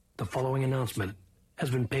following announcement has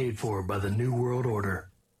been paid for by the New World Order.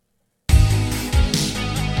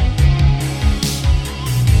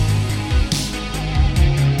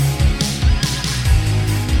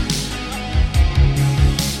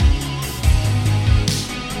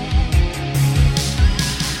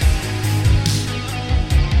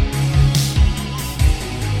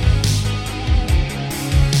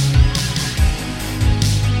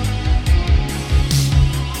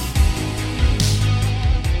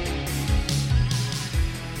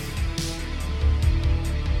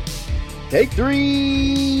 Take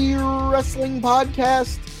 3 Wrestling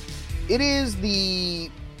Podcast. It is the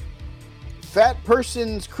Fat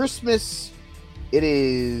Person's Christmas. It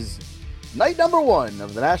is night number 1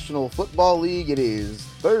 of the National Football League. It is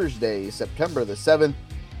Thursday, September the 7th,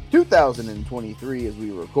 2023 as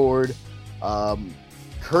we record.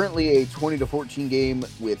 Currently a 20-14 game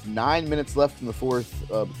with 9 minutes left in the fourth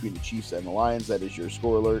between the Chiefs and the Lions. That is your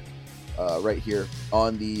score alert right here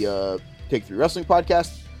on the Take 3 Wrestling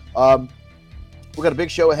Podcast. We've got a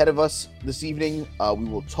big show ahead of us this evening. We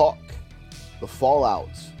will talk the fallout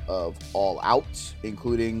of All Out,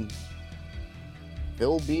 including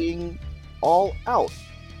Phil being all out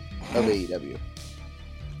of AEW.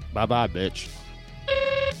 Bye-bye, bitch.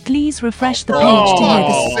 Please refresh the page to hear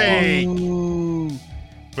the sake.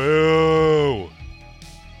 Boo.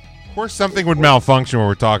 Of course something would malfunction when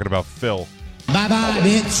we're talking about Phil. Bye-bye,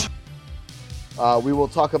 bitch. We will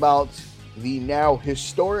talk about the now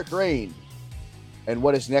historic reign and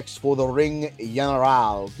what is next for the Ring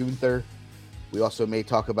General, Gunther. We also may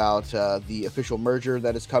talk about the official merger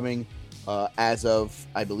that is coming as of,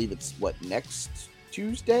 I believe it's, next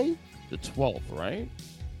Tuesday? The 12th, right?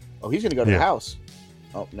 Oh, he's going to go to the house.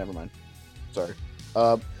 Oh, never mind. Sorry.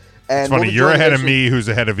 And it's funny, you're ahead of me, who's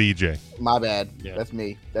ahead of EJ. My bad. Yeah. That's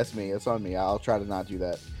me. That's on me. I'll try to not do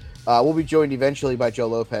that. We'll be joined eventually by Joe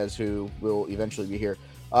Lopez, who will eventually be here.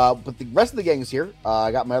 But the rest of the gang is here. I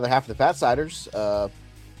got my other half of the Fat Siders.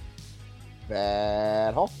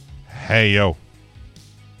 Fat Hall. Hey, yo.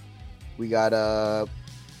 We got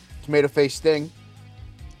Tomato Face Sting.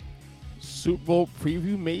 Super Bowl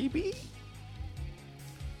preview, maybe?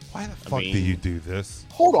 Why the fuck do you do this?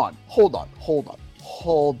 Hold on.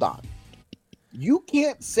 You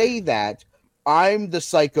can't say that I'm the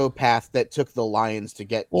psychopath that took the Lions to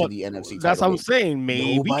get to the NFC title. That's what I'm saying.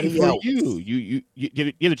 Maybe Nobody for else. You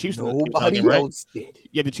get the Chiefs. Nobody in the else did.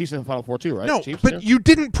 You have the Chiefs in the Final Four too, right? No, Chiefs, but you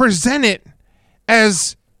didn't present it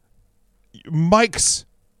as Mike's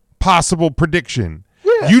possible prediction.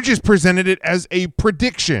 Yeah. You just presented it as a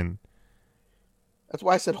prediction. That's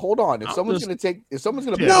why I said, hold on. If someone's going to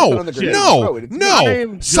put no, on the grenade,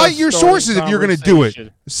 no. Cite your sources if you're going to do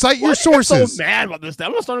it. Cite your sources. I'm so mad about this.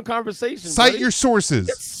 I'm not starting a conversation. Cite your sources.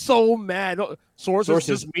 It's so mad. No, sources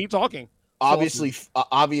is just me talking. Obviously,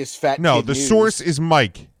 obvious fat. No, kid the news. source is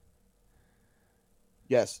Mike.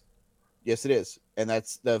 Yes, it is, and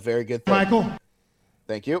that's the very good thing. Michael.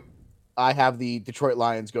 Thank you. I have the Detroit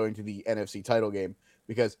Lions going to the NFC title game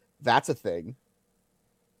because that's a thing.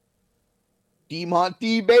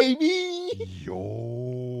 D-Monty, baby.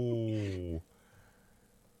 Yo.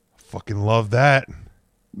 Fucking love that.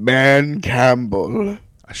 Man Campbell.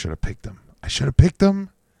 I should have picked him.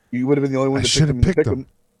 You would have been the only one I to should have picked him.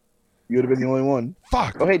 You would have been the only one.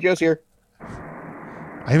 Fuck. Oh, hey, Joe's here.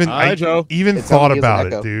 I Joe. even It's thought on the about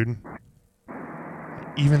echo. it, dude.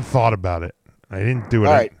 Even thought about it. I didn't do it.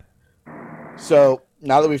 All right. So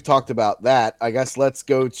now that we've talked about that, I guess let's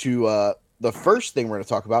go to the first thing we're going to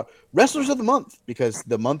talk about, Wrestlers of the Month, because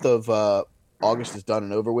the month of August is done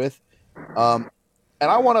and over with. And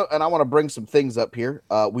I want to bring some things up here.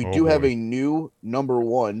 We do have a new number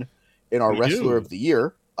 1 in our Wrestler of the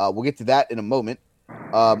Year. We'll get to that in a moment.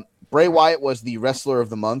 Bray Wyatt was the Wrestler of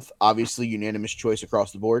the Month, obviously unanimous choice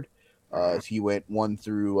across the board. He went 1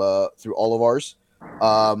 through all of ours.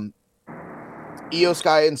 Io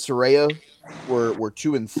Sky and Saraya were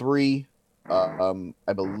 2 and 3.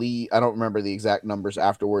 I believe, I don't remember the exact numbers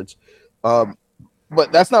afterwards. But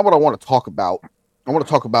that's not what I want to talk about. I want to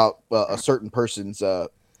talk about a certain person's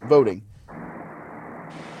voting. I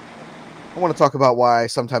want to talk about why I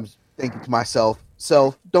sometimes think to myself,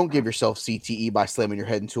 don't give yourself CTE by slamming your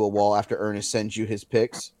head into a wall after Ernest sends you his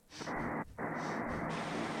picks.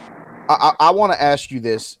 I want to ask you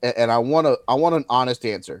this, and I want an honest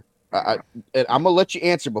answer. And I'm gonna let you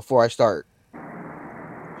answer before I start.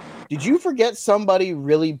 Did you forget somebody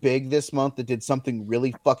really big this month that did something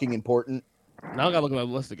really fucking important? Now I gotta look at my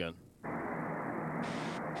list again.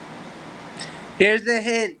 Here's a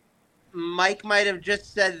hint. Mike might have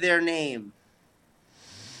just said their name.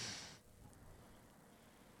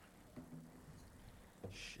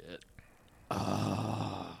 Shit.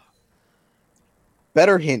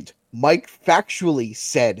 Better hint. Mike factually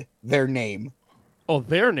said their name. Oh,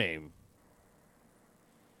 their name.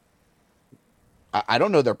 I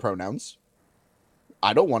don't know their pronouns.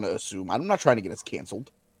 I don't want to assume. I'm not trying to get us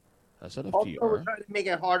canceled. I said Also, we're FTR. trying to make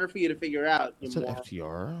it harder for you to figure out. I said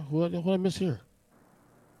FTR. What did I miss here?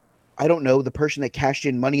 I don't know. The person that cashed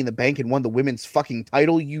in Money in the Bank and won the women's fucking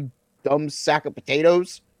title, you dumb sack of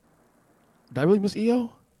potatoes. Did I really miss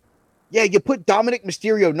EO? Yeah, you put Dominic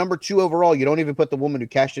Mysterio number 2 overall. You don't even put the woman who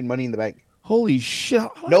cashed in Money in the Bank. Holy shit.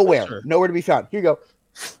 Nowhere. Nowhere to be found. Here you go.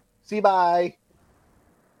 See you, bye.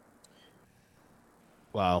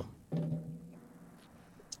 Wow.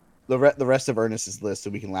 The rest of Ernest's list so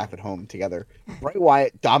we can laugh at home together. Bray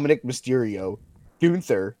Wyatt, Dominic Mysterio,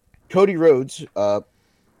 Gunther, Cody Rhodes.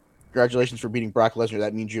 Congratulations for beating Brock Lesnar.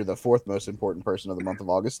 That means you're the 4th most important person of the month of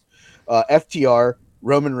August. FTR,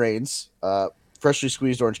 Roman Reigns, freshly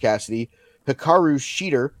squeezed Orange Cassidy, Hikaru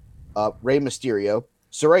Shida, Rey Mysterio,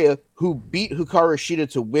 Saraya, who beat Hikaru Shida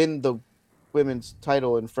to win the women's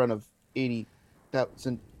title in front of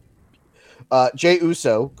 80,000. Jey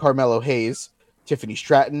Uso, Carmelo Hayes, Tiffany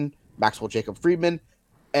Stratton, Maxwell Jacob Friedman,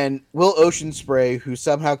 and Will Oceanspray, who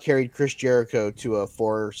somehow carried Chris Jericho to a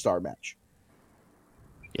 4-star match.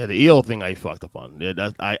 Yeah, the EO thing I fucked up on. Yeah,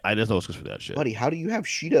 I just know excuse for that shit. Buddy, how do you have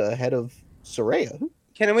Shida ahead of Saraya?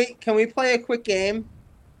 Can we play a quick game?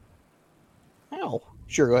 How?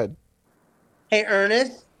 Sure, go ahead. Hey,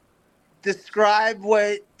 Ernest, describe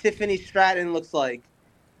what Tiffany Stratton looks like.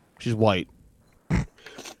 She's white.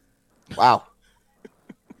 Wow.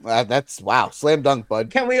 That's wow. Slam dunk, bud.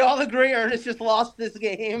 Can we all agree Ernest just lost this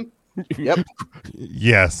game? Yep.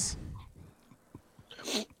 Yes.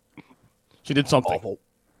 She did something. Awful.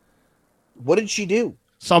 What did she do?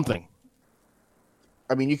 Something.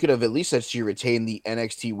 I mean, you could have at least said she retained the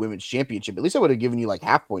NXT Women's Championship. At least I would have given you like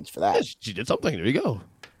half points for that. Yeah, she did something. There you go.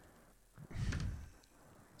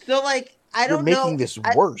 So, like, I You're don't know. making this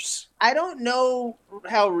worse. I don't know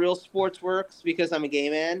how real sports works because I'm a gay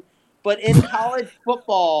man. But in college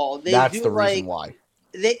football, they That's do the like reason why.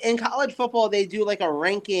 in college football they do like a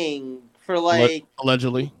ranking for like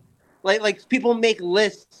Allegedly. like people make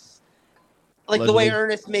lists, like the way Allegedly.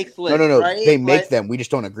 Ernest makes lists. No. Right? They make them. We just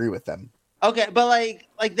don't agree with them. Okay, but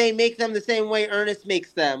like they make them the same way Ernest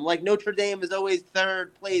makes them. Like Notre Dame is always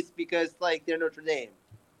 3rd place because like they're Notre Dame.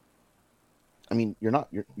 I mean, you're not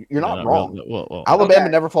Yeah, not wrong. Well. Alabama Okay.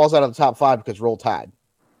 never falls out of the top 5 because Roll Tide.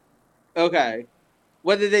 Okay,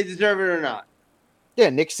 whether they deserve it or not. Yeah,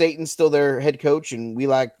 Nick Satan's still their head coach, and we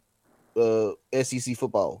like SEC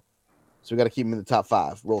football, so we got to keep him in the top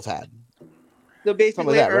 5. Roll Tide. So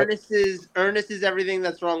basically, that, right? Ernest is everything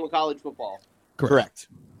that's wrong with college football. Correct.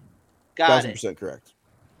 Got it. 1,000% correct.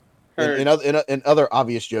 Heard. In other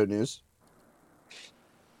obvious Joe news.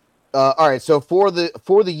 All right, so for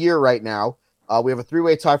the year right now, we have a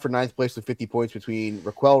 3-way tie for 9th place with 50 points between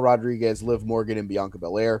Raquel Rodriguez, Liv Morgan, and Bianca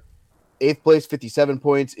Belair. 8th place, 57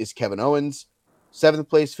 points, is Kevin Owens. 7th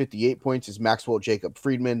place, 58 points, is Maxwell Jacob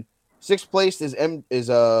Friedman. 6th place is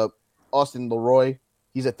Austin Leroy.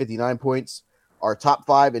 He's at 59 points. Our top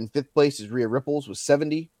 5 in 5th place is Rhea Ripples with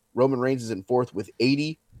 70. Roman Reigns is in 4th with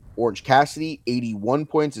 80. Orange Cassidy, 81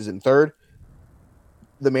 points, is in 3rd.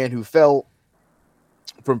 The man who fell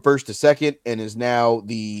from 1st to 2nd and is now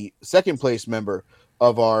the 2nd place member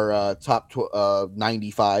of our top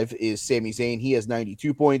 95 is Sami Zayn. He has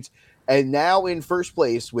 92 points. And now in 1st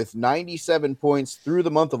place with 97 points through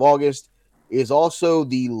the month of August is also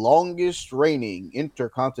the longest reigning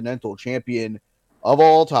Intercontinental Champion of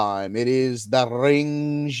all time. It is the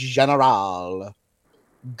Ring General,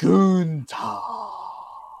 Gunther.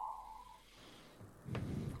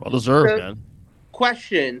 Well deserved, So- man.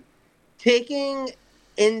 Question: taking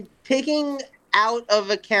out of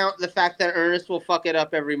account the fact that Ernest will fuck it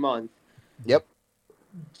up every month. Yep.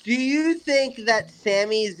 Do you think that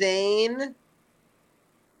Sami Zayn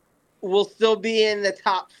will still be in the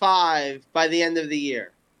top 5 by the end of the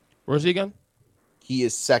year? Where's he again? He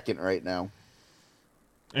is 2nd right now.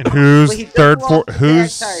 And who's Well, he just third, lost fourth? tag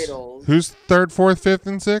Who's titles. 3rd, 4th, 5th,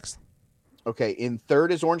 and 6th? Okay, in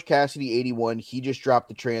 3rd is Orange Cassidy, 81. He just dropped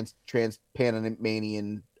the Trans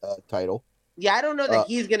Panamanian title. Yeah, I don't know that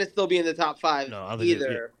he's gonna still be in the top 5 No, I don't think he-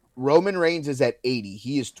 either. Roman Reigns is at 80.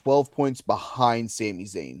 He is 12 points behind Sami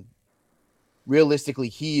Zayn. Realistically,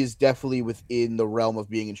 he is definitely within the realm of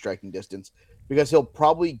being in striking distance because he'll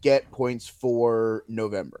probably get points for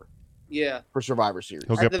November Yeah, for Survivor Series.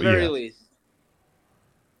 He'll at get the very yeah. least.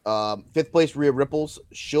 5th place, Rhea Ripples.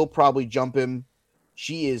 She'll probably jump him.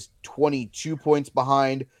 She is 22 points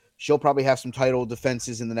behind. She'll probably have some title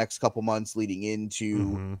defenses in the next couple months leading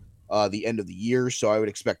into Mhm. the end of the year. So I would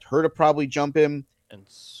expect her to probably jump him. And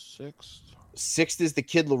 6th. Sixth is the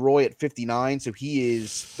Kid Leroy at 59, so he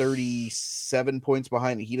is 37 points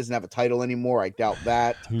behind, and he doesn't have a title anymore. I doubt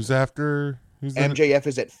that. Who's after? Who's the- MJF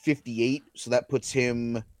is at 58, so that puts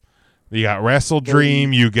him You got Wrestle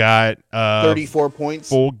Dream. You got 34 points.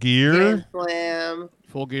 Full Gear. Grand Slam.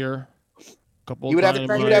 Full Gear. Couple. He would have to-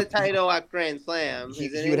 Defended he would have- the title at Grand Slam. He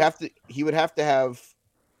isn't would have to. He would have to have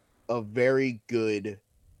a very good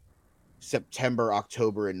September,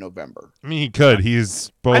 October, and November. I mean, he could.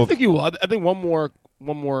 He's both. I think he will. I think one more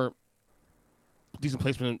decent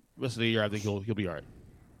placement rest of the year. I think he'll be all right.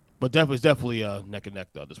 But definitely neck and neck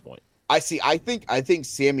though at this point. I see. I think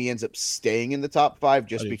Sammy ends up staying in the top 5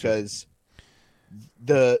 just I do because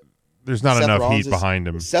there's not Seth enough Rollins heat behind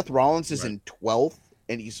him. Seth Rollins is Right. in 12th,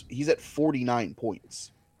 and he's at 49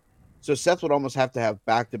 points. So Seth would almost have to have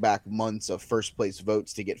back-to-back months of first place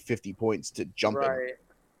votes to get 50 points to jump in. Right.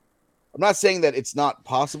 I'm not saying that it's not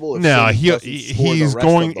possible. If No, Sammy doesn't score he's the rest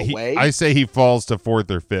going. of the way. I say he falls to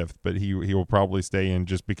 4th or 5th, but he will probably stay in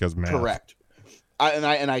just because math. Correct.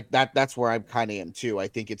 That's where I kind of am too. I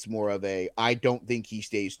think it's more of a. I don't think he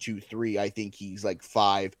stays 2-3. I think he's like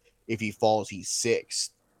 5. If he falls, he's 6th.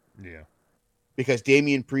 Yeah. Because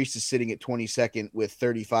Damian Priest is sitting at 22nd with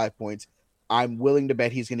 35 points. I'm willing to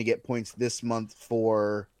bet he's going to get points this month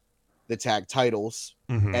for the tag titles.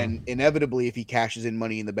 Mhm. And inevitably, if he cashes in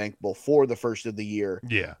Money in the Bank before the first of the year,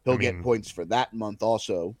 Yeah, he'll get points for that month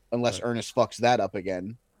also, unless Ernest fucks that up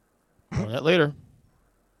again. More on that later.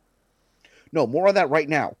 No, more on that right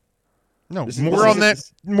now. No, This is- more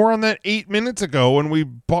on that 8 minutes ago when we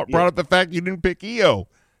brought up the fact you didn't pick EO.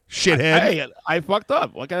 Shithead. Hey, I fucked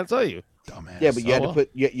up. What can I tell you? Dumbass. Yeah, but you had to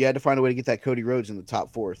put you had to find a way to get that Cody Rhodes in the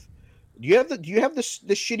top 4th. Do you have the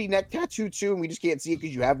shitty neck tattoo too, and we just can't see it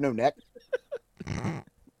because you have no neck?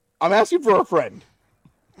 I'm asking for a friend.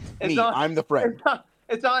 I'm the friend.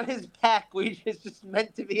 It's on his pack. It's just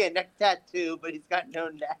meant to be a neck tattoo, but he's got no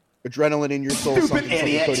neck. Adrenaline in your soul, something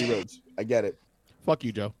from Cody Rhodes. I get it. Fuck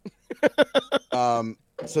you, Joe.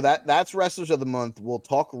 So that's wrestlers of the month. We'll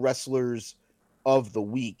talk wrestlers of the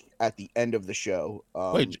week at the end of the show.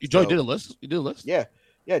 Wait, Joe did a list? You did a list? Yeah.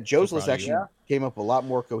 Joe's So list proud of you. actually came up a lot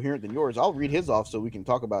more coherent than yours. I'll read his off so we can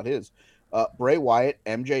talk about his. Bray Wyatt,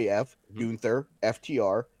 MJF, Gunther,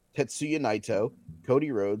 FTR, Tetsuya Naito,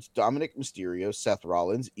 Cody Rhodes, Dominic Mysterio, Seth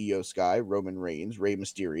Rollins, Io Sky, Roman Reigns, Rey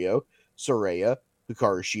Mysterio, Saraya,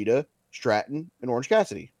 Hikaru Shida, Stratton, and Orange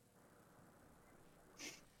Cassidy.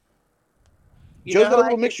 Joe's got a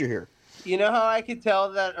little mixture here. You know how I could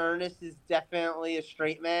tell that Ernest is definitely a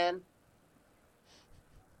straight man?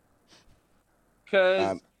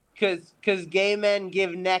 Cause gay men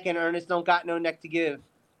give neck and Ernest don't got no neck to give.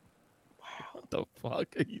 What the fuck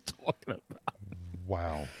are you talking about?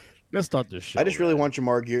 Wow. Let's start this shit. I just really want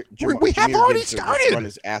Jamar Gear. We have already started. Run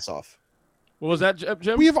his ass off. What was that,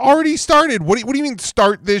 Jim? We have already started. What do you mean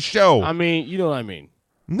start this show? I mean, you know what I mean.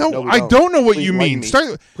 No, we I don't know what Please you enlighten mean. me.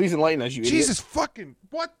 Start. Please enlighten us, you Jesus idiot. fucking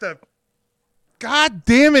what the? God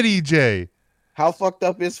damn it, EJ. How fucked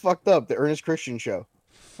up is fucked up? The Ernest Christian Show.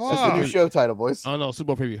 Fuck. That's the new show title, boys. Oh no,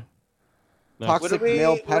 Super Bowl preview. No. Toxic What are we-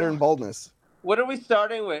 male what- pattern baldness. What are we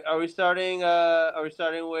starting with? Are we starting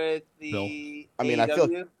with the Bill. I mean, I feel-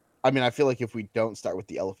 AEW? I feel like if we don't start with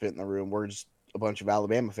the elephant in the room, we're just a bunch of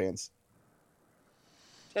Alabama fans.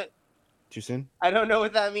 Too soon? I don't know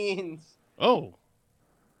what that means. Oh,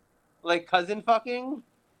 Like cousin fucking?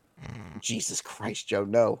 Jesus Christ, Joe,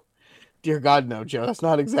 no. Dear God, no, Joe. That's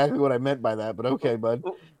not exactly what I meant by that, but okay, bud.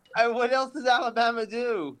 What else does Alabama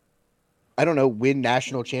do? I don't know, win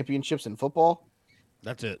national championships in football?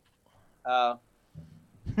 that's it.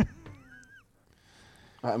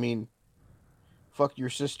 I mean, fuck your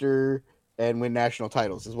sister and win national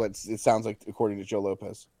titles is what it sounds like according to Joe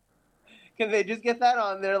Lopez. Can they just get that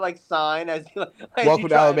on their like sign as you Welcome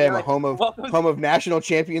to Alabama, like, home of national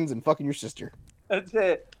champions and fucking your sister. That's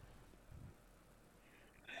it.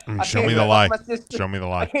 I Show came me to the fuck lie. my sister. Show me the I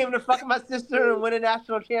lie. came to fuck my sister and win a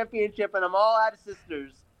national championship, and I'm all out of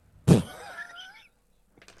sisters. I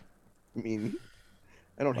mean,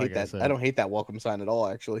 I don't Like hate I that. said. I don't hate that welcome sign at all,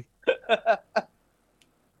 actually.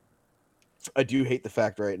 I do hate the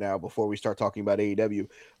fact right now, before we start talking about AEW,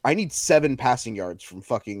 I need 7 passing yards from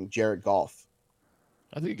fucking Jared Goff.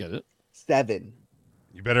 I think you get it. 7.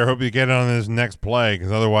 You better hope you get it on this next play,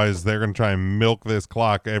 because otherwise they're going to try and milk this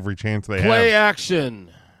clock every chance they Play have. action.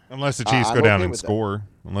 Unless the Chiefs I'm go down okay and with that. score.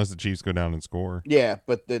 Unless the Chiefs go down and score. Yeah,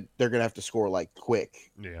 but they're going to have to score like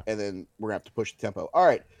quick. Yeah. And then we're going to have to push the tempo. All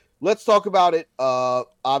right, let's talk about it.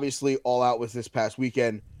 Obviously, All Out was this past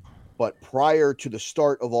weekend. But prior to the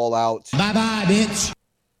start of All Out, Bye-bye, bitch.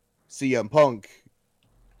 CM Punk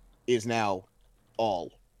is now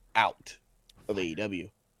all out of AEW.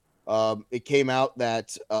 It came out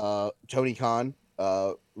that Tony Khan,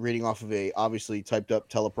 reading off of a obviously typed up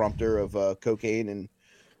teleprompter of cocaine and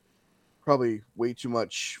probably way too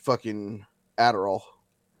much fucking Adderall,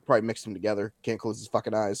 probably mixed them together. Can't close his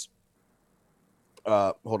fucking eyes.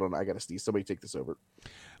 Hold on, I gotta sneeze. Somebody take this over.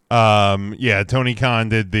 Yeah, Tony Khan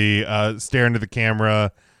did the stare into the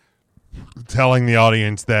camera, telling the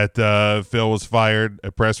audience that Phil was fired.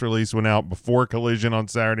 A press release went out before Collision on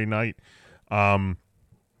Saturday night. And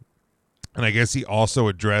I guess he also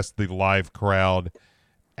addressed the live crowd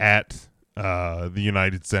at the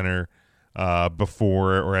United Center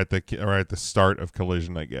before or at the start of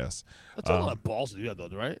Collision, I guess. That's a lot of balls to do that, though,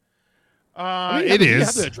 right? It is. You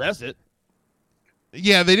have to address it.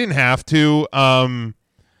 Yeah, they didn't have to.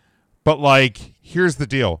 But like, here's the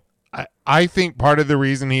deal. I think part of the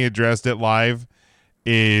reason he addressed it live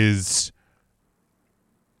is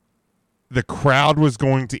the crowd was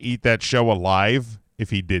going to eat that show alive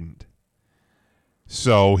if he didn't.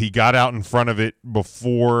 So he got out in front of it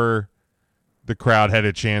before the crowd had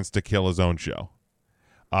a chance to kill his own show.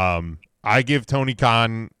 I give Tony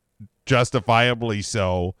Khan, justifiably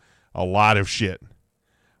so, a lot of shit.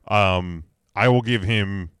 I will give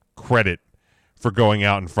him credit for going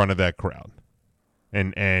out in front of that crowd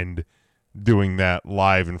and doing that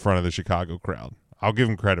live in front of the Chicago crowd. I'll give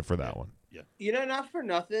him credit for that one. Yeah. You know, not for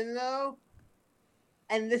nothing though.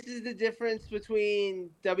 And this is the difference between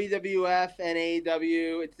WWF and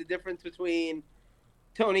AEW. It's the difference between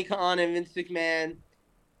Tony Khan and Vince McMahon.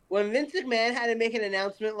 When Vince McMahon had to make an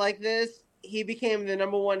announcement like this, he became the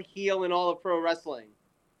 #1 heel in all of pro wrestling.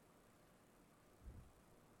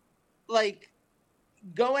 Like,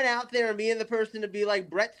 going out there and being the person to be like,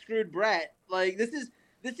 Brett screwed Brett. Like, this is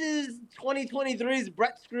 2023's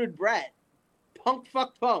Brett screwed Brett. Punk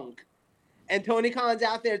fuck Punk. And Tony Khan's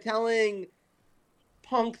out there telling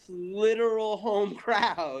Punk's literal home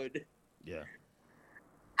crowd. Yeah.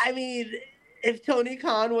 I mean, if Tony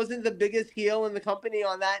Khan wasn't the biggest heel in the company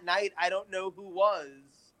on that night, I don't know who was.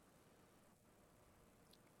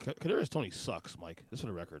 Kadarius Tony sucks, Mike. This is for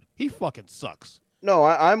the record. He fucking sucks. No,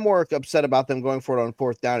 I'm more upset about them going for it on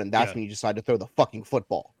 4th down, and that's when you decide to throw the fucking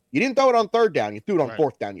football. You didn't throw it on 3rd down. You threw it on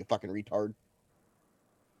 4th down, you fucking retard.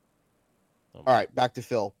 All right, back to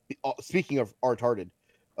Phil. Speaking of retarded,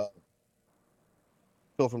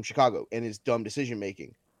 Phil from Chicago and his dumb decision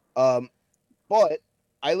making. But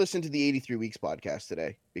I listened to the 83 Weeks podcast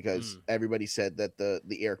today because everybody said that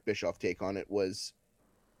the Eric Bischoff take on it was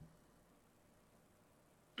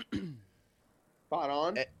spot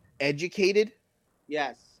on. Educated.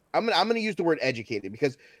 Yes. I'm gonna use the word educated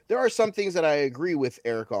because there are some things that I agree with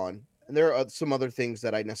Eric on, and there are some other things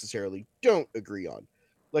that I necessarily don't agree on.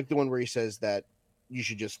 Like the one where he says that you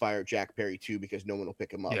should just fire Jack Perry too because no one will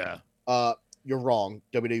pick him up. Yeah. You're wrong.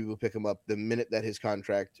 WWE will pick him up the minute that his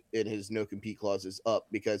contract and his no compete clause is up,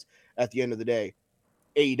 because at the end of the day,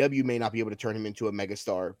 AEW may not be able to turn him into a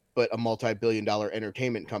megastar, but a multi-billion-dollar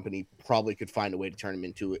entertainment company probably could find a way to turn him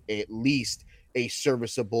into at least a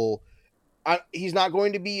serviceable. He's not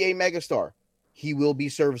going to be a megastar. He will be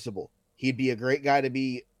serviceable. He'd be a great guy to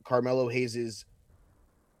be Carmelo Hayes'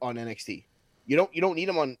 on NXT. You don't need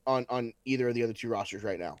him on either of the other two rosters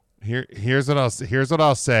right now. Here's what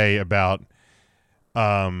I'll say about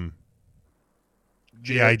the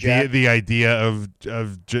idea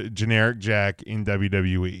of generic Jack in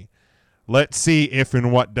WWE. Let's see if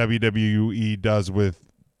and what WWE does with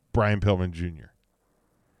Brian Pillman Jr.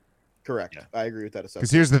 Correct. Yeah. I agree with that assessment.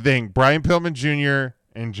 Because here's the thing: Brian Pillman Jr.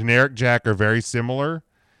 and generic Jack are very similar,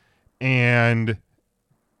 and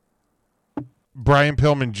Brian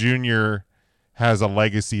Pillman Jr. has a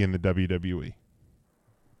legacy in the WWE.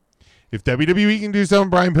 If WWE can do something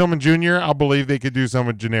with Brian Pillman Jr., I'll believe they could do something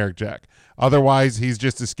with generic Jack. Otherwise, he's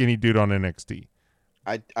just a skinny dude on NXT.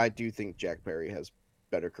 I do think Jack Perry has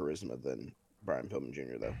better charisma than Brian Pillman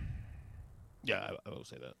Jr., though. Yeah, I will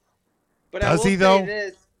say that. But does he, though?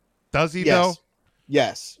 Does he, though?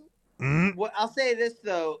 Yes. Mm-hmm. Well, I'll say this,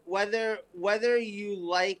 though. Whether you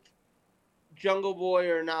like Jungle Boy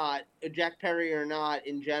or not, Jack Perry or not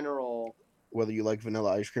in general. Whether you like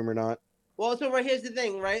vanilla ice cream or not. Well, so here's the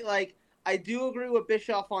thing, right? Like, I do agree with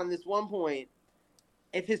Bischoff on this one point.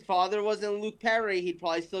 If his father wasn't Luke Perry, he'd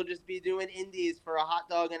probably still just be doing indies for a hot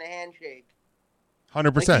dog and a handshake.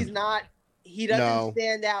 100%. Like, he doesn't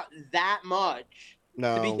stand out that much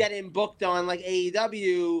to be getting booked on like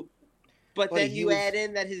AEW. But then you add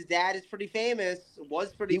in that his dad is pretty famous,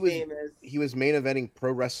 was pretty famous. He was main eventing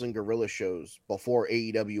Pro Wrestling Guerrilla shows before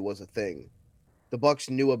AEW was a thing. The Bucks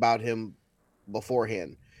knew about him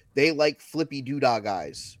beforehand. They like flippy doodah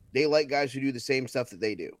guys. They like guys who do the same stuff that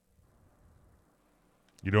they do.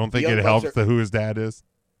 You don't think it helps who his dad is?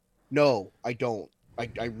 No, I don't.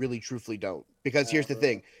 I really truthfully don't. Because here's the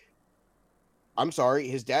thing. I'm sorry,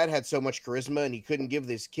 his dad had so much charisma and he couldn't give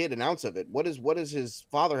this kid an ounce of it. What does his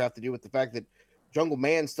father have to do with the fact that Jungle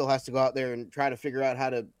Man still has to go out there and try to figure out how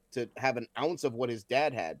to have an ounce of what his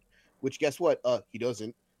dad had? Which guess what? He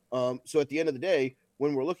doesn't. So at the end of the day,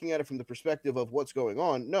 when we're looking at it from the perspective of what's going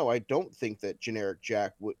on, no, I don't think that generic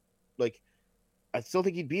Jack would like. I still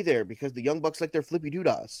think he'd be there because the Young Bucks like their flippy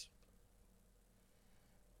doodahs.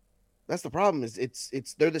 That's the problem. Is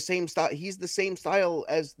it's they're the same style. He's the same style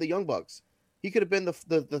as the Young Bucks. He could have been the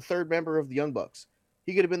third member of the Young Bucks.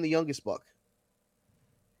 He could have been the youngest Buck.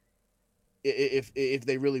 If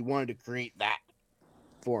they really wanted to create that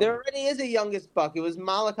for him. There already is a youngest Buck. It was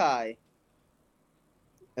Malachi.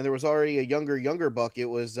 And there was already a younger Buck. It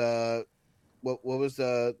was what was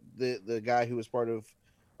the guy who was part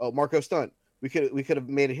of Marco Stunt. We could have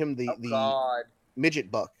made him the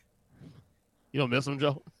midget Buck. You don't miss him,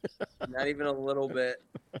 Joe? Not even a little bit.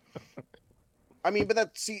 I mean,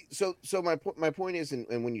 but so my point is,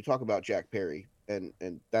 and when you talk about Jack Perry, and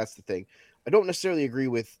that's the thing, I don't necessarily agree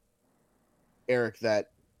with Eric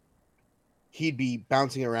that he'd be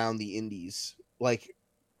bouncing around the indies. Like,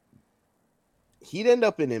 he'd end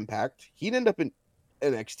up in Impact, he'd end up in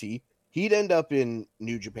NXT, he'd end up in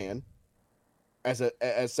New Japan as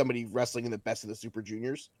somebody wrestling in the best of the Super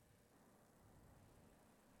Juniors.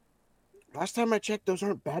 Last time I checked, those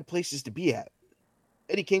aren't bad places to be at.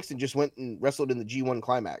 Eddie Kingston just went and wrestled in the G1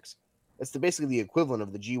 Climax. That's basically the equivalent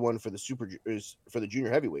of the G1 for the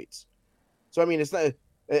junior heavyweights. So I mean, it's not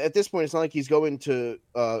at this point. It's not like he's going to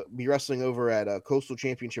be wrestling over at Coastal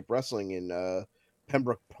Championship Wrestling in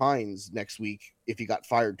Pembroke Pines next week if he got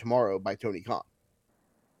fired tomorrow by Tony Khan.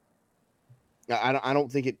 I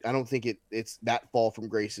don't think it's that fall from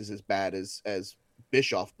grace is as bad as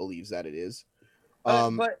Bischoff believes that it is.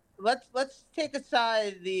 But let's take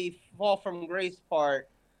aside the fall from grace part.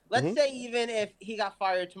 Let's say even if he got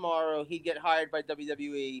fired tomorrow, he'd get hired by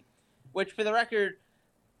WWE, which for the record,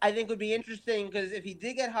 I think would be interesting because if he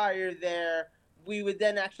did get hired there, we would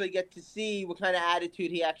then actually get to see what kind of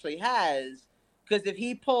attitude he actually has. Because if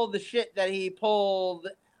he pulled the shit that he pulled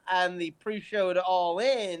on the pre-show to All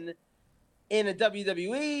In a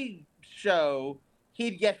WWE show,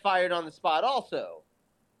 he'd get fired on the spot also,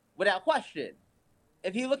 without question.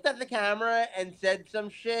 If he looked at the camera and said some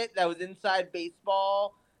shit that was inside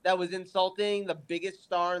baseball, that was insulting the biggest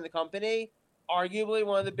star in the company, arguably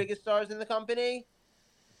one of the biggest stars in the company,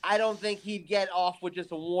 I don't think he'd get off with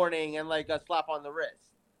just a warning and like a slap on the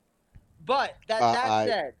wrist. But that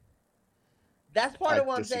said, that's part of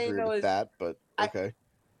what I'm saying though is that, but okay.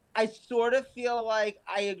 I sort of feel like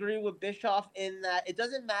I agree with Bischoff in that it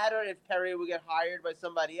doesn't matter if Perry would get hired by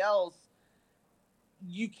somebody else.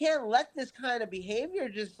 You can't let this kind of behavior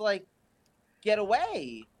just like get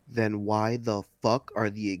away. Then why the fuck are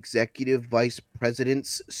the executive vice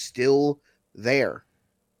presidents still there?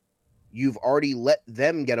 You've already let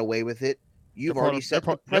them get away with it. You've already set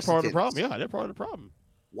the precedent. They're part of the problem. Yeah, they're part of the problem.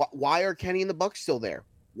 Why are Kenny and the Bucks still there?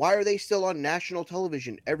 Why are they still on national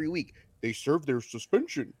television every week? They served their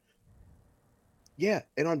suspension. Yeah,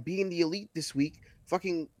 and on Being the Elite this week,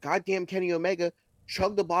 fucking goddamn Kenny Omega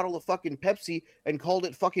chugged a bottle of fucking Pepsi and called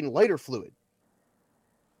it fucking lighter fluid.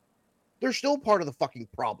 They're still part of the fucking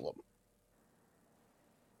problem.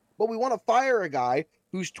 But we want to fire a guy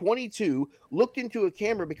who's 22, looked into a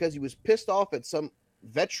camera because he was pissed off at some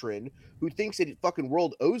veteran who thinks that the fucking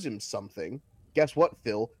world owes him something. Guess what,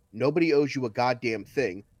 Phil? Nobody owes you a goddamn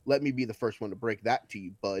thing. Let me be the first one to break that to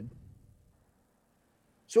you, bud.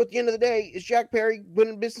 So at the end of the day, is Jack Perry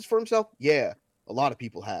winning business for himself? Yeah, a lot of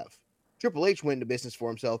people have. Triple H went into business for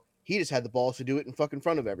himself. He just had the balls to do it in fucking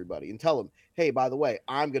front of everybody and tell him, hey, by the way,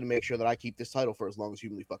 I'm going to make sure that I keep this title for as long as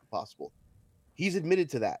humanly fucking possible. He's admitted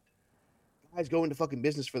to that. Guys go into fucking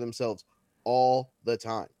business for themselves all the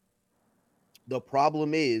time. The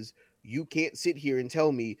problem is you can't sit here and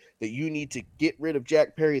tell me that you need to get rid of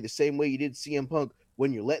Jack Perry the same way you did CM Punk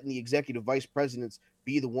when you're letting the executive vice presidents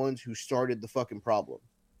be the ones who started the fucking problem.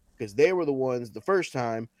 Because they were the ones the first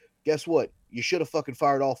time. Guess what? You should have fucking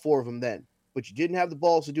fired all four of them then. But you didn't have the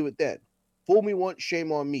balls to do it then. Fool me once,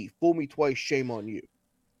 shame on me. Fool me twice, shame on you.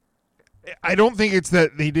 I don't think it's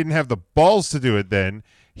that they didn't have the balls to do it then.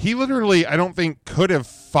 He literally, I don't think, could have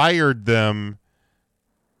fired them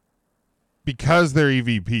because they're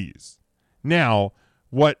EVPs. Now,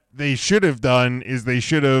 what they should have done is they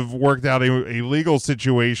should have worked out a legal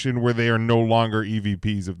situation where they are no longer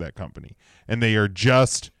EVPs of that company. And they are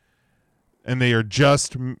just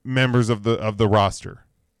members of the roster.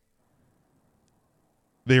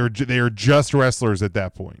 They are just wrestlers at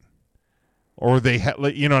that point. or they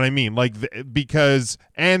you know what I mean? Like because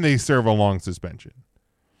and they serve a long suspension.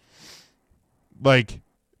 Like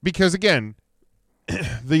because again,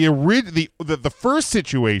 the first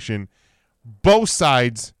situation, both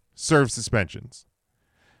sides serve suspensions.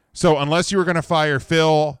 So unless you were going to fire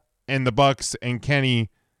Phil and the Bucks and Kenny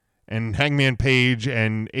and Hangman Page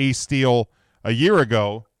and Ace Steel a year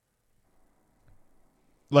ago,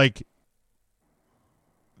 like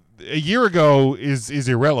a year ago is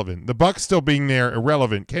irrelevant. The Bucks still being there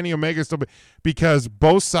irrelevant. Kenny Omega still because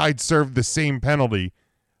both sides served the same penalty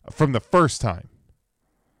from the first time.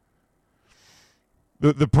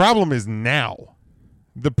 The problem is now.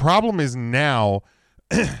 The problem is now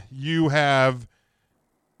you have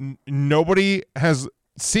nobody has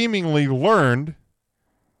seemingly learned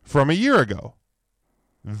from a year ago.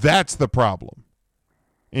 That's the problem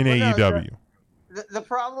in AEW. The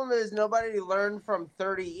problem is nobody learned from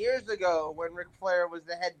 30 years ago when Ric Flair was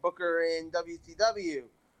the head booker in WCW,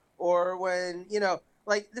 or when,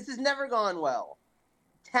 like, this has never gone well.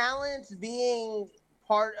 Talents being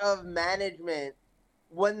part of management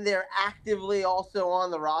when they're actively also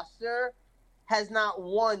on the roster has not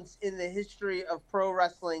once in the history of pro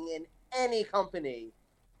wrestling in any company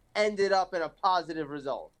ended up in a positive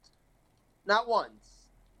result. Not once.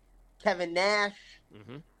 Kevin Nash,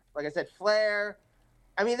 like I said, Flair.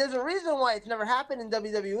 I mean, there's a reason why it's never happened in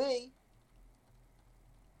WWE.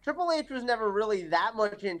 Triple H was never really that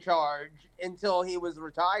much in charge until he was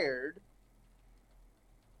retired.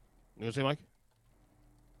 You gonna say, Mike?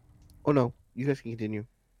 Oh, no. You guys can continue.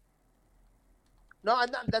 No,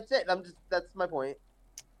 I'm not. That's it. That's my point.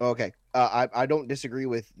 Okay. I don't disagree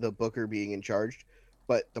with the booker being in charge,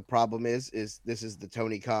 but the problem is this is the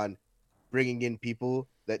Tony Khan bringing in people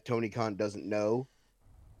that Tony Khan doesn't know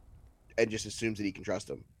and just assumes that he can trust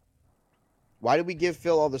them. Why did we give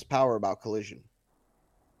Phil all this power about Collision?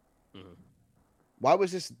 Why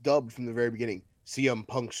was this dubbed from the very beginning CM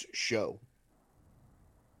Punk's show?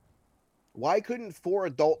 Why couldn't 4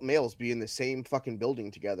 adult males be in the same fucking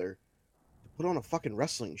building together to put on a fucking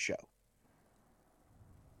wrestling show?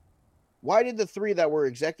 Why did the 3 that were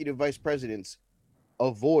executive vice presidents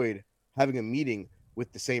avoid having a meeting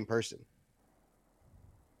with the same person?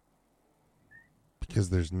 Because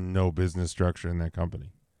there's no business structure in that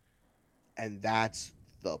company. And that's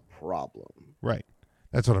the problem. Right.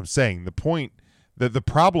 That's what I'm saying. The point that the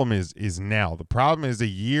problem is now. The problem is a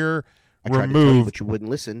year I tried to tell you, but you wouldn't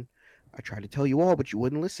listen. I tried to tell you all, but you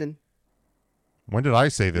wouldn't listen. When did I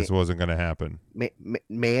say this wasn't going to happen?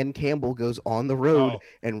 Man Campbell goes on the road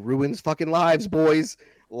and ruins fucking lives, boys.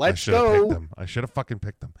 Let's go. Picked them. I should have fucking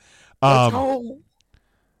picked them. Let's go.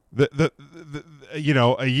 The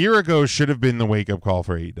a year ago should have been the wake up call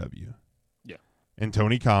for AEW. Yeah. And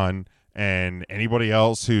Tony Khan and anybody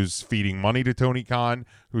else who's feeding money to Tony Khan,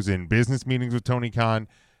 who's in business meetings with Tony Khan,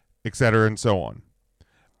 et cetera, and so on.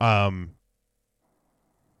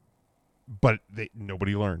 But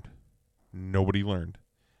nobody learned. Nobody learned.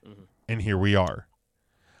 And here we are.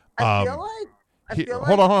 I feel like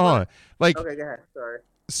hold on. Like, okay, go ahead. Sorry.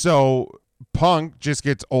 So Punk just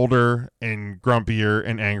gets older and grumpier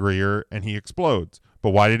and angrier, and he explodes.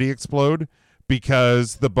 But why did he explode?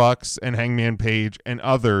 Because the Bucks and Hangman Page and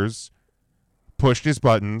others pushed his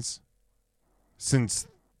buttons since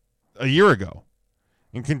a year ago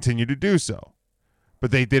and continue to do so.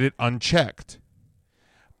 But they did it unchecked.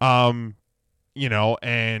 And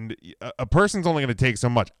a person's only going to take so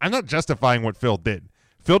much. I'm not justifying what Phil did.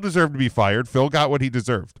 Phil deserved to be fired. Phil got what he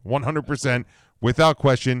deserved. 100%, without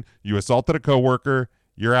question. You assaulted a coworker.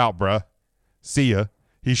 You're out, bruh. See ya.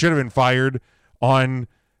 He should have been fired on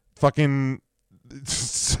fucking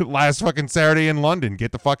last fucking Saturday in London.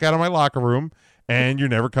 Get the fuck out of my locker room, and you're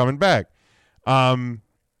never coming back.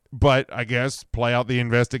 But I guess play out the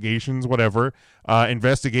investigations, whatever.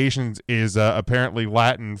 Investigations is apparently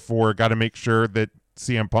Latin for got to make sure that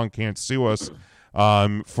CM Punk can't sue us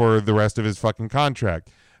for the rest of his fucking contract.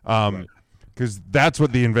 Because that's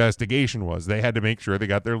what the investigation was. They had to make sure they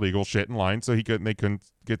got their legal shit in line so they couldn't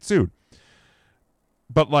get sued.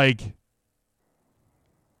 But like,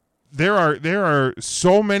 there are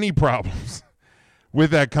so many problems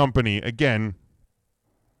with that company. Again,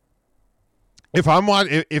 if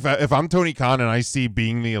I'm Tony Khan and I see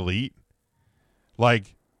Being the Elite,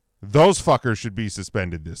 like, those fuckers should be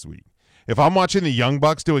suspended this week. If I'm watching the Young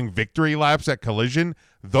Bucks doing victory laps at Collision,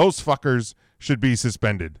 those fuckers should be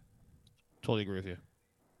suspended. Totally agree with you.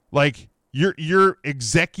 Like, your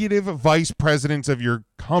executive vice presidents of your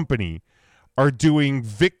company are doing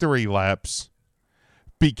victory laps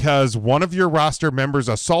because one of your roster members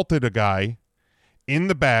assaulted a guy in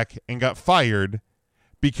the back and got fired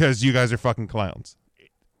because you guys are fucking clowns.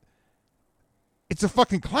 it's a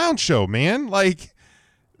fucking clown show, man. Like,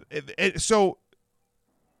 so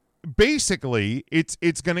basically,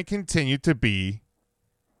 it's going to continue to be.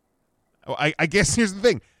 I guess here's the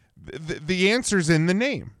thing: the answer's in the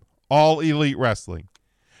name. All Elite Wrestling.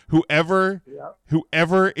 Whoever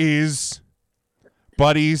is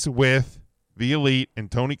buddies with the Elite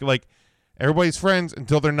and Tony, like everybody's friends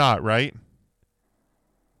until they're not, right?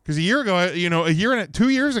 Because a year ago, 2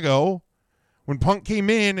 years ago, when Punk came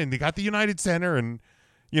in and they got the United Center and,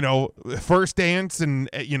 First Dance and,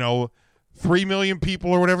 3 million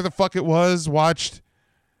people or whatever the fuck it was watched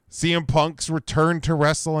CM Punk's return to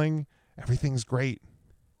wrestling. Everything's great.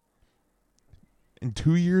 And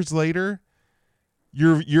 2 years later,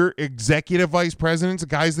 your executive vice presidents, the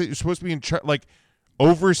guys that you're supposed to be in charge, like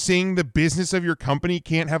overseeing the business of your company,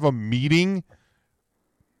 can't have a meeting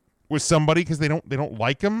with somebody because they don't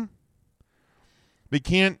like them. They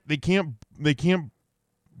can't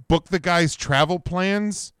book the guy's travel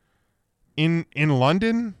plans in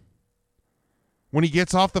London when he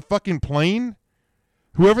gets off the fucking plane.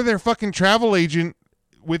 Whoever their fucking travel agent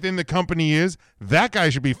within the company is, that guy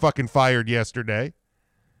should be fucking fired yesterday.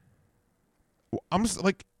 I'm just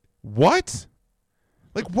like, what?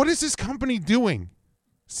 Like, what is this company doing?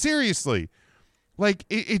 Seriously. Like,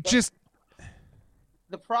 it just...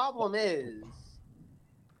 The problem is,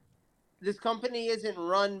 this company isn't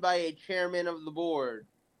run by a chairman of the board.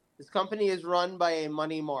 This company is run by a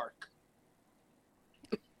money mark.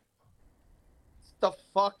 The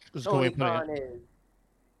fuck Tony Khan is.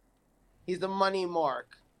 He's a money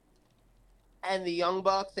mark. And the Young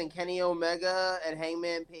Bucks and Kenny Omega and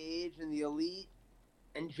Hangman Page and the Elite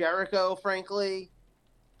and Jericho, frankly,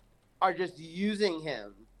 are just using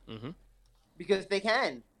him because they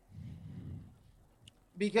can.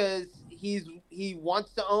 Because he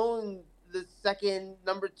wants to own the second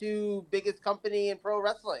number 2 biggest company in pro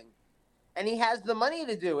wrestling. And he has the money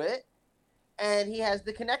to do it. And he has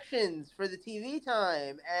the connections for the TV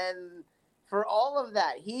time and for all of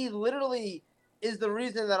that. He literally is the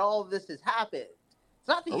reason that all of this has happened. It's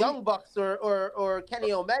not the Young Bucks or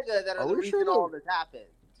Kenny Omega that are the reason all of this happened.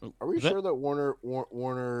 Are we sure that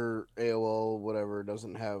Warner AOL whatever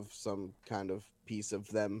doesn't have some kind of piece of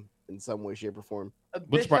them in some way, shape, or form?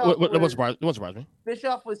 What surprised me?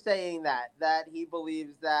 Bischoff was saying that he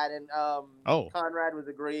believes that, and Conrad was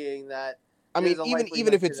agreeing that. I mean,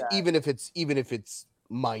 even if it's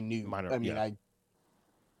minute. I mean,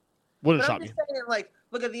 Wouldn't shock me. Saying, like,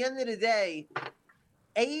 look, at the end of the day,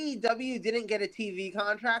 AEW didn't get a TV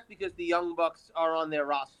contract because the Young Bucks are on their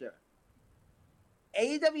roster.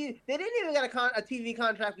 AEW, they didn't even get a TV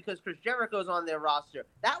contract because Chris Jericho's on their roster.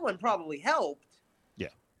 That one probably helped. Yeah,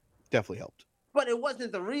 definitely helped. But it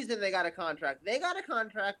wasn't the reason they got a contract. They got a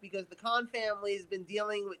contract because the Khan family has been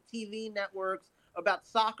dealing with TV networks about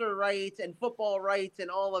soccer rights and football rights and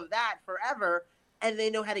all of that forever, and they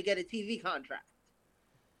know how to get a TV contract.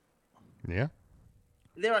 Yeah.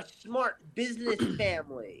 They're a smart business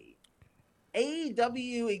family.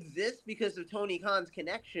 AEW exists because of Tony Khan's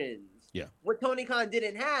connections. Yeah. What Tony Khan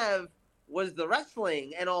didn't have was the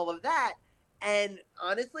wrestling and all of that. And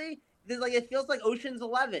honestly, it feels like Ocean's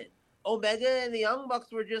 11. Omega and the Young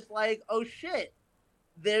Bucks were just like, oh shit,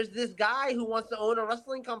 there's this guy who wants to own a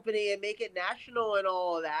wrestling company and make it national and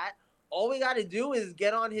all of that. All we got to do is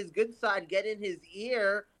get on his good side, get in his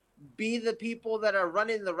ear, be the people that are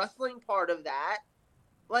running the wrestling part of that.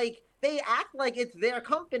 Like, they act like it's their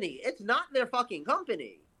company. It's not their fucking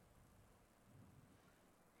company.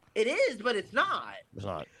 It is, but it's not. It's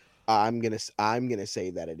not. I'm gonna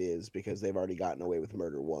say that it is because they've already gotten away with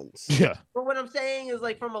murder once. Yeah. But what I'm saying is,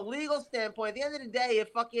 like, from a legal standpoint, at the end of the day, if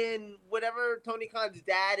fucking whatever Tony Khan's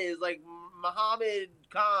dad is, like Muhammad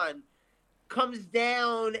Khan, comes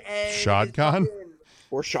down and Shad Khan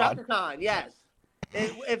or Shaka Khan, yes.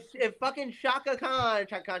 If fucking Shaka Khan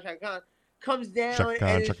comes down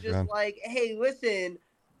and is just like, hey, listen,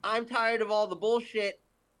 I'm tired of all the bullshit.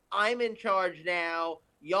 I'm in charge now.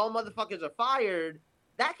 Y'all motherfuckers are fired.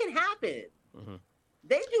 That can happen. Mm-hmm.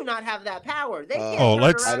 They do not have that power. They can't turn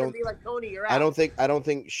around and be like, Tony, you're out. I don't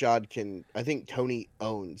think Shad can. I think Tony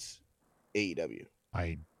owns AEW.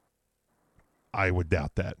 I would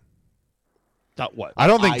doubt that. Doubt what? I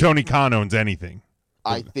don't think Tony Khan owns anything.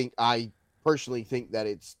 I personally think that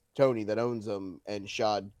it's Tony that owns them, and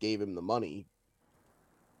Shad gave him the money.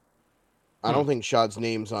 I don't think Shad's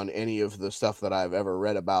name's on any of the stuff that I've ever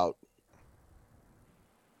read about.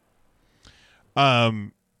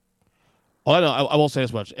 All I know, I will say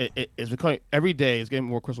this much: it's becoming every day. It's getting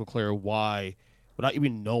more crystal clear why, without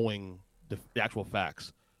even knowing the actual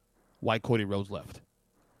facts, why Cody Rhodes left.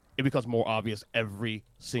 It becomes more obvious every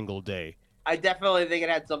single day I definitely think it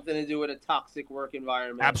had something to do with a toxic work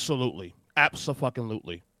environment. Absolutely.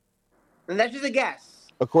 Abso-fucking-lutely. And that's just a guess.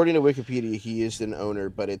 According to Wikipedia, he is an owner,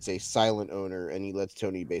 but it's a silent owner, and he lets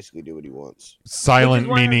Tony basically do what he wants. Silent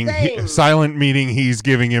Which is what I'm saying. silent meaning he's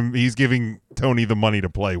giving Tony the money to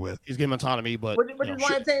play with. He's giving autonomy, but Which is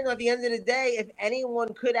why I'm saying, at the end of the day, if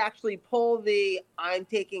anyone could actually pull the "I'm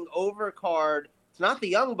taking over" card, it's not the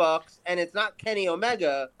Young Bucks and it's not Kenny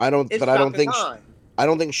Omega. I don't think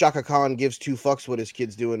Shaka Khan. Khan gives two fucks what his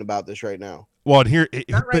kid's doing about this right now. Well,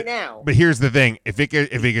 Not right now. But here's the thing: if it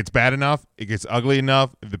gets bad enough, it gets ugly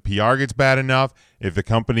enough. If the PR gets bad enough, if the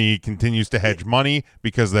company continues to hedge money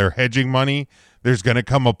because they're hedging money, there's going to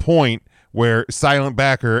come a point where silent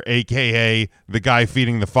backer, aka the guy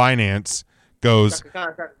feeding the finance, goes,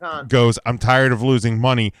 I'm tired of losing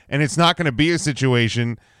money, and it's not going to be a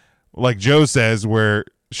situation like Joe says where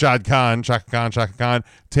Shaka Khan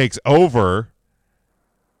takes over.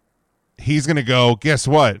 He's going to go, guess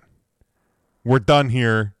what? We're done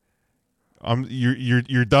here.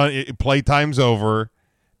 You're done. Playtime's over,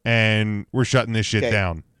 and we're shutting this shit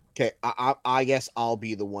down. Okay, I guess I'll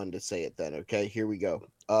be the one to say it then. Okay, here we go.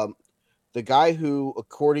 The guy who,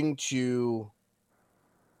 according to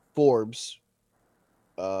Forbes,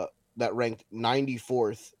 that ranked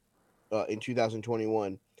 94th in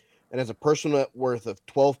 2021, and has a personal net worth of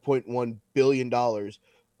 $12.1 billion,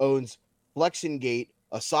 owns Flexingate,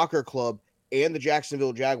 a soccer club, and the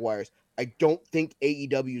Jacksonville Jaguars. I don't think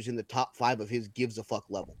AEW is in the top 5 of his gives a fuck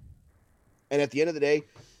level. And at the end of the day,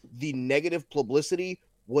 the negative publicity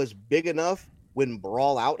was big enough when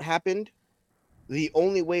Brawl Out happened. The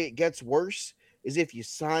only way it gets worse is if you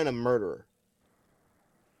sign a murderer.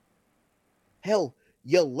 Hell,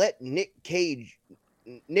 you let Nick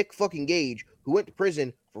fucking Gage, who went to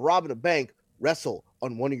prison for robbing a bank, wrestle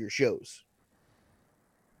on one of your shows.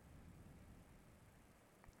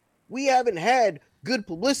 We haven't had good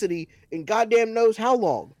publicity in goddamn knows how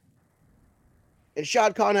long. And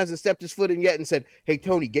Shad Khan hasn't stepped his foot in yet and said, hey,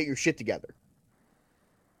 Tony, get your shit together.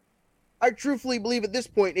 I truthfully believe at this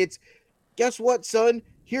point it's, guess what, son?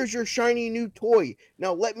 Here's your shiny new toy.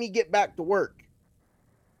 Now let me get back to work.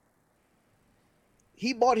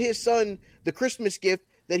 He bought his son the Christmas gift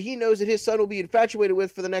that he knows that his son will be infatuated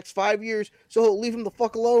with for the next 5 years, so he'll leave him the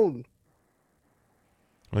fuck alone.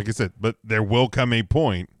 Like I said, but there will come a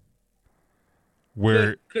point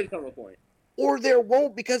where could come a point. Or there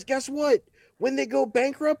won't, because guess what? When they go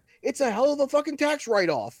bankrupt, it's a hell of a fucking tax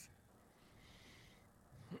write-off.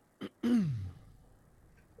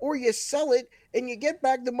 Or you sell it and you get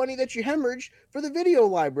back the money that you hemorrhaged for the video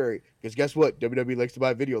library. Because guess what? WWE likes to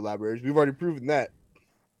buy video libraries. We've already proven that.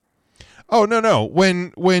 Oh, no.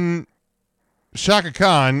 When Shaka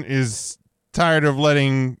Khan is tired of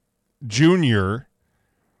letting Junior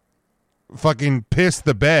fucking piss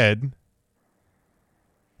the bed,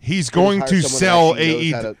 he's going to sell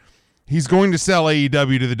AEW. He's going to sell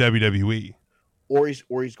AEW to the WWE. Or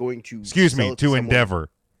he's going to to Endeavor.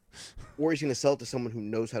 Or he's going to sell it to someone who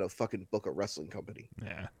knows how to fucking book a wrestling company.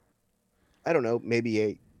 Yeah. I don't know. Maybe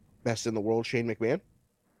a best in the world Shane McMahon?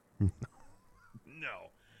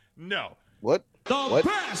 No. What? What?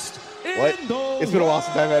 It's been a while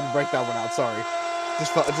since I've had to break that one out. Sorry.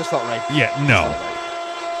 It just felt right. Yeah, no.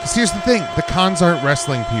 Because here's the thing. The Khans aren't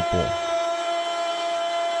wrestling people.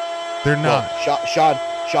 They're not. Well,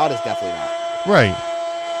 Shad is definitely not. Right.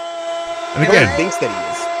 And again, he thinks that he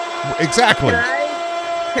is. Exactly.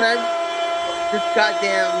 Can I just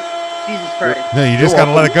goddamn Jesus Christ? No, you just got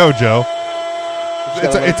to let it go, Joe.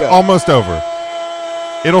 It's almost over.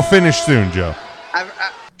 It'll finish soon, Joe.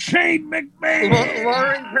 Shane McMahon.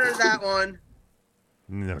 Lauren heard that one.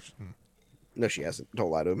 No, she hasn't. Don't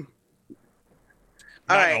lie to him.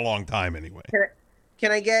 Not in a long time, anyway.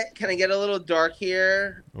 Can I get a little dark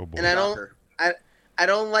here? Oh boy. And I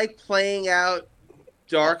don't like playing out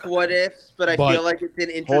dark what ifs, but I feel like it's an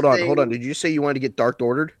interesting. Hold on. Did you say you wanted to get dark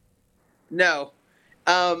ordered? No.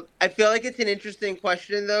 I feel like it's an interesting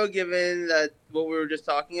question though, given that what we were just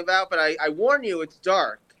talking about. But I warn you, it's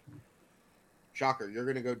dark. Shocker! You're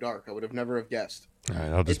gonna go dark. I would have never have guessed. All right,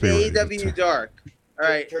 I'll just it's be ready. AEW dark. All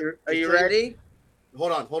right, are you ready?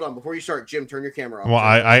 Hold on. Before you start, Jim, turn your camera off. Well,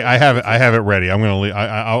 I have it ready. I'm gonna leave.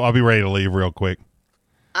 I'll be ready to leave real quick.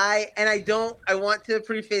 I want to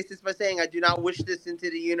preface this by saying I do not wish this into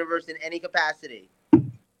the universe in any capacity.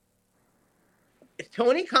 If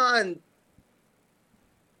Tony Khan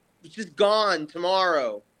was just gone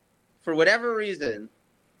tomorrow for whatever reason,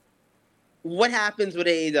 what happens with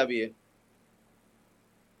AEW?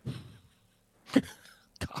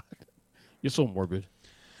 God, you're so morbid.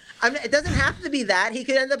 I mean, it doesn't have to be that. He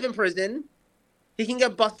could end up in prison. He can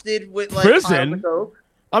get busted with like prison.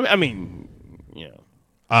 I mean, you know.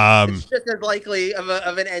 It's just as likely of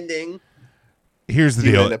an ending. Here's the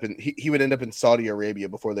He deal. would, he would end up in Saudi Arabia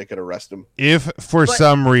before they could arrest him. If for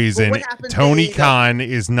some reason what happens to Tony AEW? Khan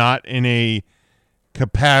is not in a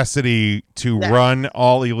capacity to Yes. run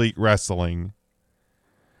All Elite Wrestling,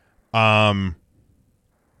 I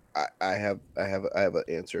have an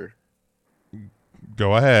answer.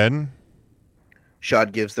 go ahead.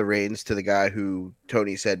 Shad gives the reins to the guy who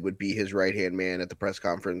Tony said would be his right-hand man at the press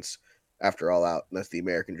conference after All Out, and that's the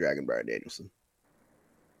American Dragon, Bryan Danielson.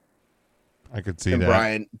 I could see And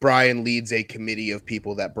that. Bryan leads a committee of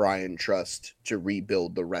people that Bryan trusts to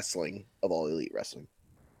rebuild the wrestling of All Elite Wrestling.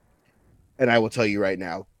 And I will tell you right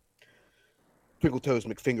now, Twinkle Toes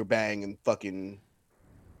McFinger Bang and fucking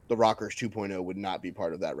the Rockers 2.0 would not be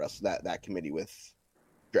part of that committee with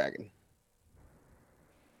Dragon.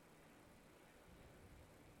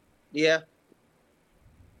 Yeah.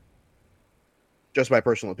 Just my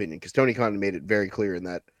personal opinion, because Tony Khan made it very clear in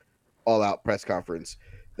that all-out press conference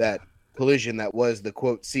that Collision, that was the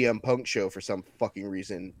quote CM Punk show for some fucking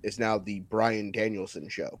reason, is now the Bryan Danielson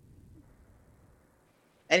show.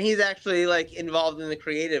 And he's actually like involved in the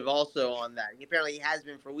creative also on that. He apparently has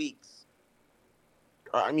been for weeks.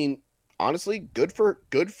 I mean, honestly, good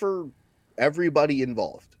for everybody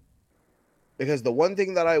involved. Because the one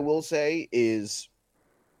thing that I will say is,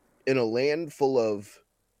 in a land full of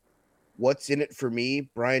what's in it for me,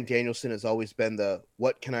 Bryan Danielson has always been the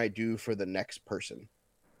what can I do for the next person.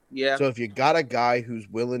 Yeah. So if you got a guy who's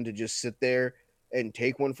willing to just sit there and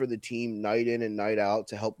take one for the team night in and night out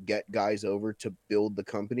to help get guys over to build the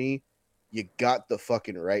company, you got the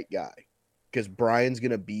fucking right guy. Because Bryan's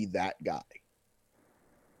going to be that guy.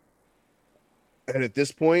 And at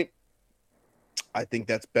this point, I think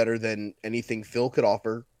that's better than anything Phil could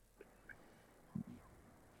offer.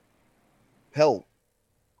 Hell,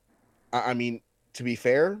 I mean, to be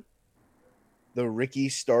fair, the Ricky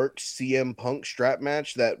Starks CM Punk strap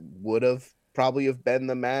match that would have probably have been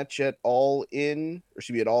the match at All In, or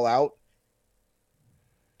should be at All Out,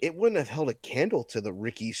 it wouldn't have held a candle to the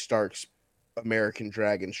Ricky Starks American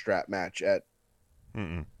Dragon strap match at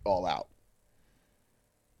All Out.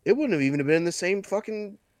 It wouldn't have even been in the same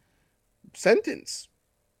fucking sentence.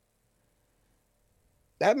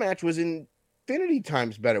 That match was infinity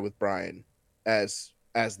times better with Bryan as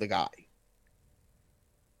the guy.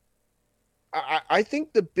 I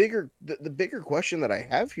think the bigger question that I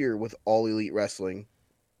have here with All Elite Wrestling,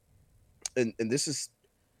 and this is,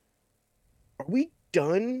 are we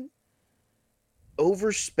done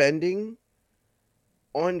overspending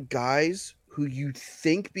on guys who you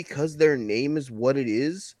think because their name is what it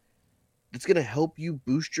is, that's going to help you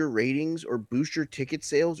boost your ratings or boost your ticket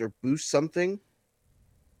sales or boost something?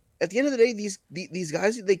 At the end of the day, these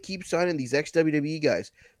guys that they keep signing, these ex-WWE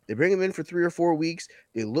guys, they bring them in for 3 or 4 weeks.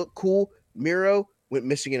 They look cool. Miro went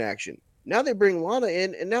missing in action. Now they bring Lana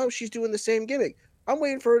in, and now she's doing the same gimmick. I'm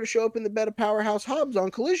waiting for her to show up in the bed of Powerhouse Hobbs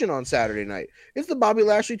on Collision on Saturday night. It's the Bobby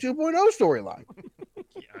Lashley 2.0 storyline.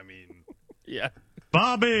 I mean, Yeah.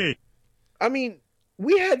 Bobby! I mean,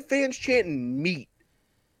 we had fans chanting meat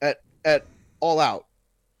at All Out.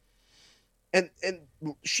 And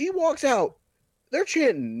she walks out, they're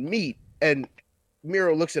chanting meat, and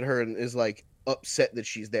Miro looks at her and is like upset that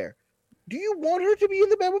she's there. Do you want her to be in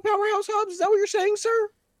the bed with Powerhouse Hobbs? Is that what you're saying, sir?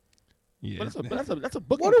 yeah. But that's a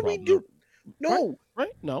booking What do we problem, do? No,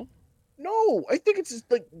 Right? No. no. I think it's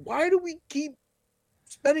just like, why do we keep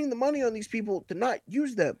spending the money on these people to not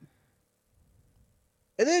use them?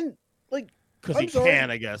 And then, like, Because I'm he sorry.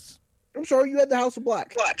 can, I guess. I'm sorry, you had the House of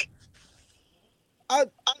Black.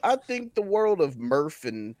 I think the world of Murph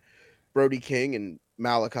and Brody King and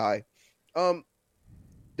Malachi.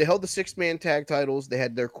 They held the 6-man tag titles. They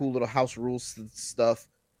had their cool little house rules stuff.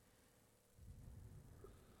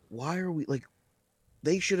 Why are we like?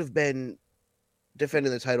 They should have been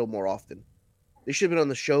defending the title more often. They should have been on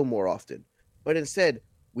the show more often. But instead,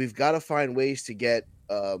 we've got to find ways to get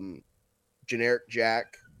Generic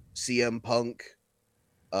Jack, CM Punk,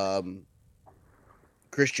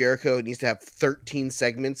 Chris Jericho needs to have 13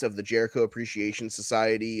 segments of the Jericho Appreciation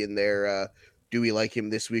Society in their do we like him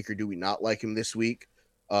this week or do we not like him this week?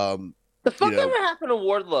 The fuck ever happened to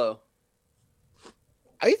Wardlow?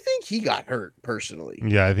 I think he got hurt personally.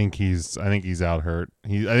 Yeah, I think he's out hurt. I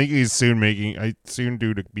think he's soon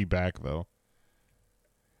due to be back though.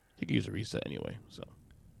 He could use a reset anyway. So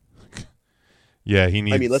Yeah, he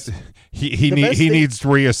needs. I mean, let's. He needs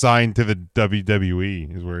reassigned to the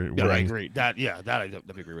WWE. Is where yeah, I where agree. That I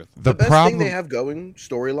definitely agree with. The best problem thing they have going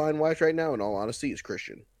storyline wise right now, in all honesty, is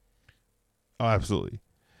Christian. Oh, absolutely.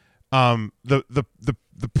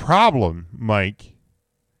 The problem, Mike,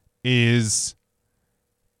 is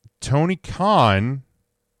Tony Khan,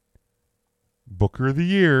 Booker of the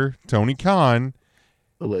Year, Tony Khan,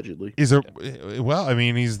 Allegedly. he's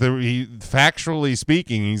factually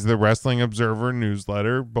speaking, he's the Wrestling Observer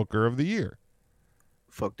newsletter Booker of the Year.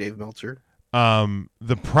 Fuck Dave Meltzer.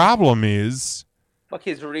 The problem is, Fuck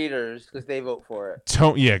his readers because they vote for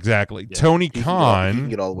it. yeah, exactly. Tony He Khan, can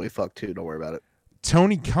get all the way fucked too. Don't worry about it.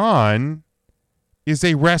 Tony Khan is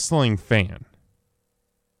a wrestling fan.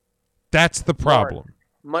 That's the problem.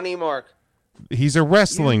 Money Mark. He's a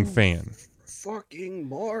wrestling fan. Fucking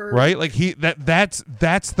Mark. Right? Like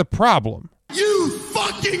that's the problem. You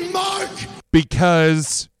fucking Mark!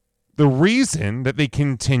 Because the reason that they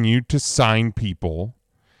continue to sign people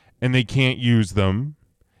and they can't use them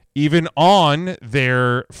even on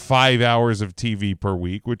their 5 hours of TV per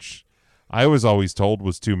week, which I was always told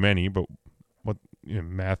was too many, but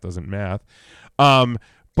math doesn't math.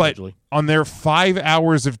 But on their 5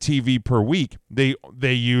 hours of TV per week,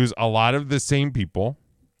 they use a lot of the same people.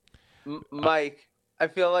 Mike, I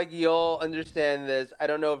feel like you'll understand this. I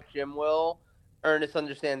don't know if Jim will. Ernest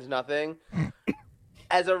understands nothing.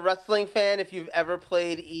 As a wrestling fan, if you've ever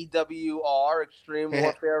played EWR, Extreme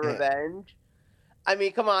Warfare Revenge, I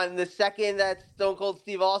mean, come on. The second that Stone Cold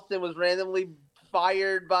Steve Austin was randomly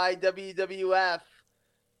fired by WWF,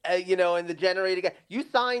 and the generator guy, you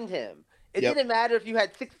signed him. It didn't matter if you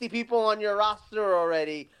had 60 people on your roster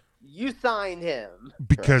already. You signed him.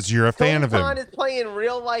 Because you're a fan of him. Tony Khan is playing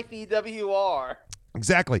real-life EWR.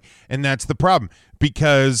 Exactly. And that's the problem.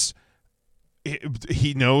 Because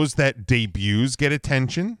he knows that debuts get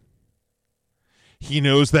attention. He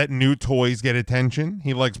knows that new toys get attention.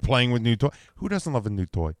 He likes playing with new toys. Who doesn't love a new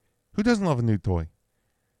toy? Who doesn't love a new toy?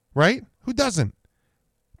 Right? Who doesn't?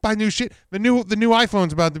 Buy new shit. The new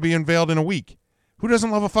iPhone's about to be unveiled in a week. Who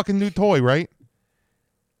doesn't love a fucking new toy, right?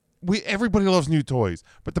 Everybody loves new toys.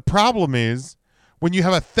 But the problem is when you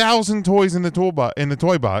have 1,000 toys in the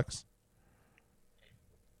toy box,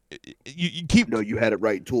 you keep. No, you had it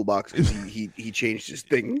right. Toolbox, because he changed his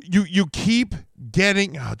thing. You keep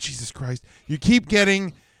getting. Oh, Jesus Christ! You keep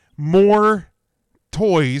getting more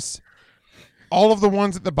toys. All of the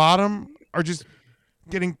ones at the bottom are just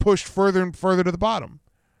getting pushed further and further to the bottom.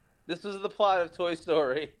 This is the plot of Toy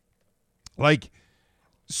Story. Like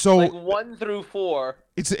 1 through 4.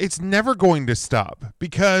 It's never going to stop,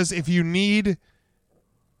 because if you need,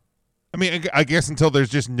 I mean, I guess until there's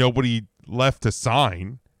just nobody left to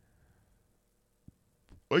sign.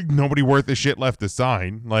 Like, nobody worth a shit left to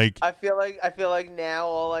sign. Like, I feel like now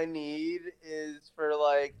all I need is for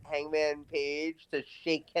Hangman Page to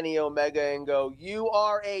shake Kenny Omega and go, "You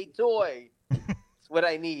are a toy." That's what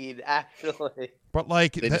I need, actually. But they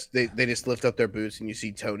just lift up their boots and you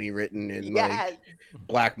see Tony written in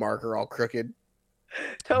black marker, all crooked.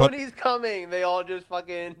 Tony's coming. They all just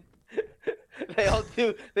fucking. They all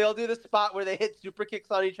do the spot where they hit super kicks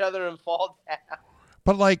on each other and fall down.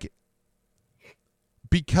 But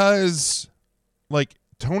because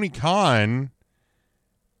Tony Khan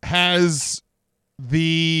has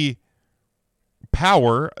the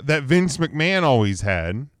power that Vince McMahon always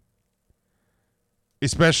had,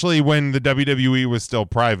 especially when the WWE was still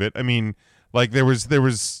private. I mean, there was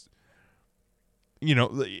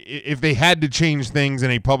if they had to change things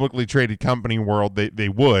in a publicly traded company world, they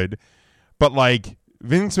would. But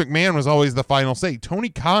Vince McMahon was always the final say. Tony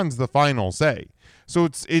Khan's the final say. So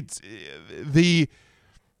it's the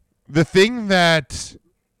thing that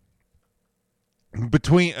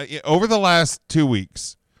between over the last 2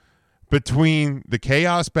 weeks, between the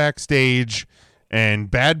chaos backstage and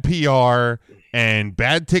bad PR and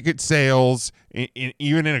bad ticket sales,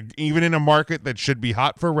 even in a market that should be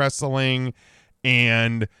hot for wrestling,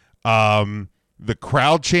 and the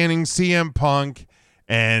crowd chanting CM Punk,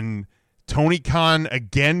 and Tony Khan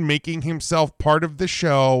again making himself part of the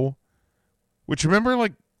show, which, remember,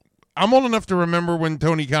 I'm old enough to remember when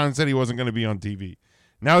Tony Khan said he wasn't going to be on TV.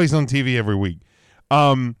 Now he's on TV every week.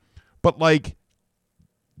 But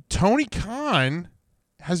Tony Khan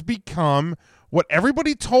has become what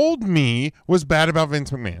everybody told me was bad about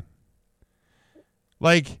Vince McMahon.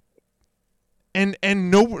 And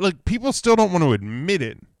people still don't want to admit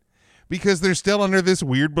it, because they're still under this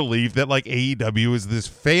weird belief that AEW is this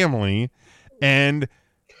family, and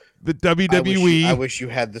the WWE. I wish you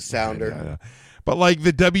had the sounder. But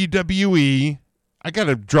the WWE, I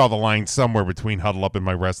gotta draw the line somewhere between Huddle Up and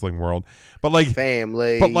my wrestling world. But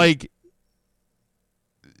family. But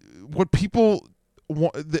what people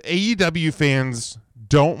want, the AEW fans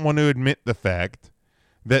don't want to admit the fact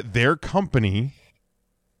that their company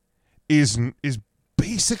is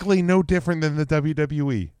basically no different than the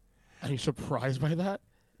WWE. Are you surprised by that?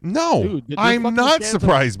 No, Dude, they're I'm fucking not fans of-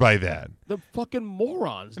 surprised by that. They're fucking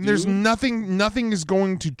morons. And there's dude. nothing is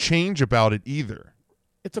going to change about it either.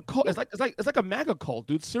 It's a cult. It's like a MAGA cult,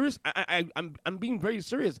 dude. Serious. I'm being very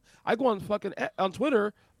serious. I go on fucking on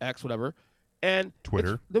Twitter, X whatever, and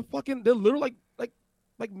Twitter. they're literally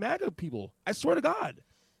like MAGA people. I swear to God.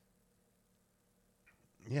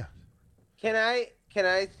 Yeah. Can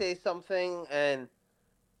I say something? And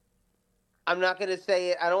I'm not gonna say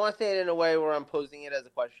it. I don't want to say it in a way where I'm posing it as a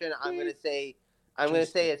question. I'm gonna say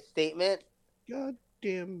a statement.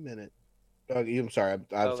 Goddamn minute. I'm sorry.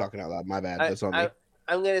 I was talking out loud. My bad. That's on me.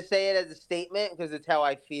 I'm gonna say it as a statement because it's how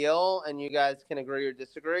I feel, and you guys can agree or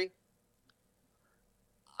disagree.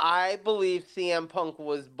 I believe CM Punk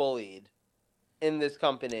was bullied in this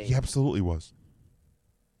company. He absolutely was.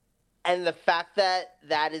 And the fact that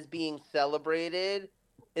that is being celebrated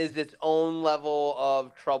is its own level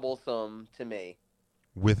of troublesome to me.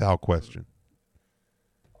 Without question.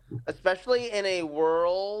 Especially in a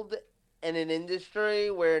world and an industry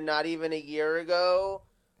where not even a year ago,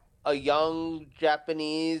 a young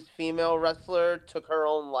Japanese female wrestler took her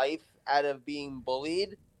own life out of being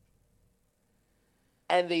bullied.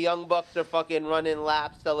 And the Young Bucks are fucking running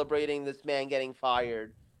laps celebrating this man getting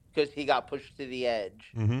fired because he got pushed to the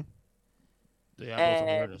edge. Mm-hmm. Yeah,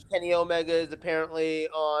 And Kenny Omega is apparently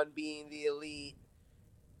on being the elite,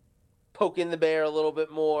 poking the bear a little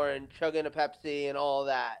bit more and chugging a Pepsi and all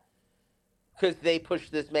that because they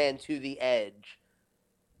pushed this man to the edge.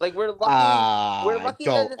 Like we're lucky. We're lucky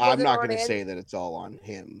that this I'm wasn't not Arn going to say Anderson. that it's all on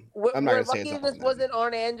him. We're I'm not going to say lucky it's all this on wasn't them.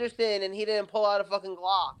 Arn Anderson and he didn't pull out a fucking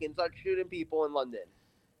Glock and start shooting people in London.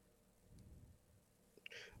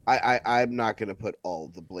 I'm not going to put all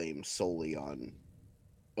the blame solely on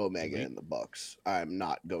Omega and the Bucks. I'm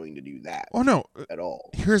not going to do that. Oh no. At all.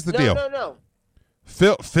 Here's the deal. No.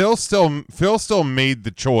 Phil still made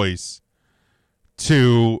the choice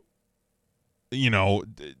to, you know,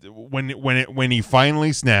 when he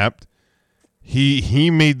finally snapped, he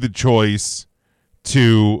made the choice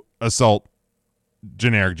to assault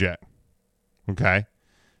Generic Jack. Okay,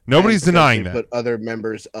 nobody's denying that. Put other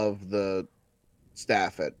members of the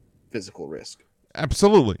staff at physical risk.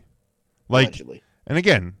 Absolutely, like, allegedly. And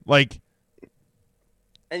again, like,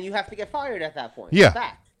 and you have to get fired at that point. Yeah.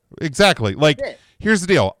 Fact. Exactly. Like, here's the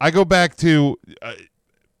deal. I go back to,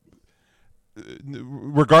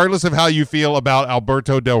 regardless of how you feel about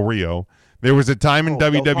Alberto Del Rio, there was a time in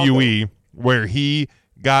WWE where he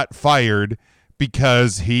got fired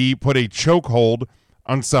because he put a chokehold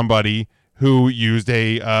on somebody who used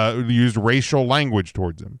used racial language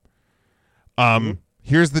towards him.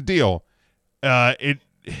 Here's the deal.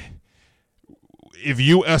 If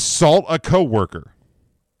you assault a coworker,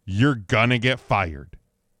 you're gonna get fired.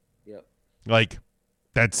 Yep. Like,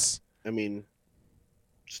 that's. I mean,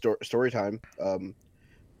 story time.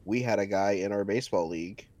 We had a guy in our baseball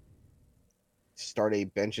league start a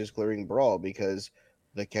benches clearing brawl because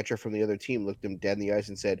the catcher from the other team looked him dead in the eyes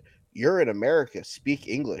and said, "You're in America. Speak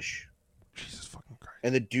English." Jesus fucking Christ.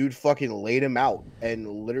 And the dude fucking laid him out and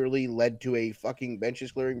literally led to a fucking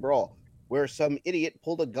benches clearing brawl where some idiot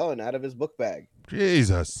pulled a gun out of his book bag.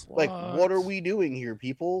 Jesus. Like, what are we doing here,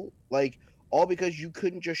 people? Like, all because you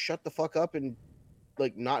couldn't just shut the fuck up and,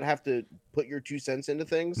 like, not have to put your 2 cents into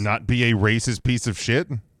things? Not be a racist piece of shit?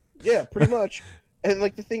 Yeah, pretty much. And,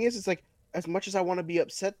 like, the thing is, it's like, as much as I want to be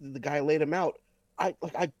upset that the guy laid him out, I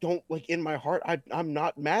don't, like, in my heart, I'm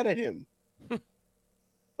not mad at him.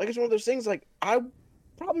 Like, it's one of those things, like, I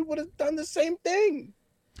probably would have done the same thing.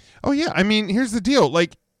 Oh, yeah. I mean, here's the deal.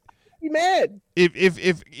 Like, Be mad.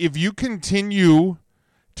 If you continue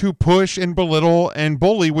to push and belittle and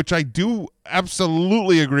bully, which I do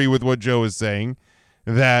absolutely agree with what Joe is saying,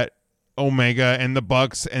 that Omega and the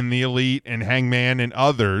Bucks and the Elite and Hangman and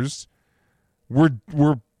others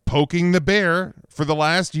were poking the bear for the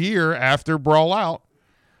last year after Brawl Out.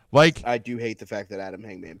 Like, I do hate the fact that Adam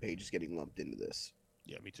Hangman Page is getting lumped into this.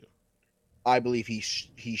 Yeah, me too. I believe he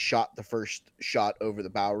shot the first shot over the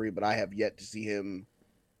Bowery, but I have yet to see him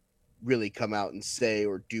really come out and say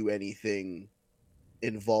or do anything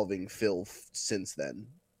involving Phil since then.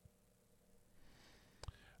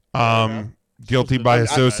 Guilty by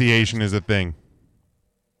association is a thing.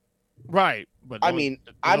 Right. But I mean,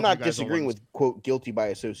 I'm not disagreeing with, quote, guilty by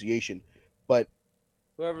association, but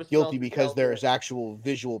Whoever guilty because there's actual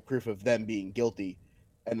visual proof of them being guilty,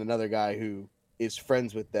 and another guy who is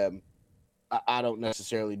friends with them. I don't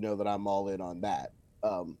necessarily know that I'm all in on that.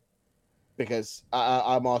 Because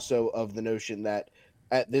I'm also of the notion that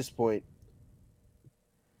at this point,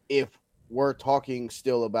 if we're talking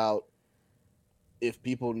still about if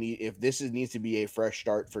this needs to be a fresh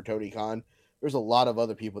start for Tony Khan, there's a lot of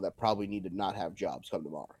other people that probably need to not have jobs come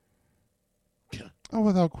tomorrow. Oh,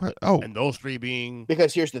 without question. Oh, And those three being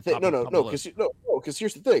Because here's the thing. Top of the list. Because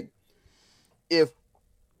here's the thing. If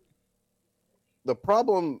the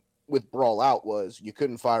problem with Brawl Out was you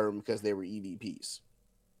couldn't fire them because they were EVPs.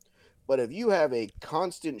 But if you have a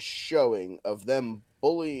constant showing of them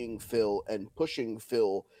bullying Phil and pushing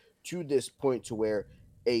Phil to this point to where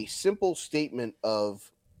a simple statement of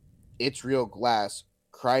 "it's real glass,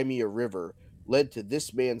 cry me a river" led to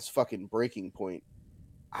this man's fucking breaking point,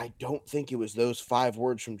 I don't think it was those 5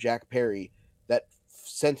 words from Jack Perry that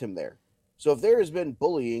sent him there. So if there has been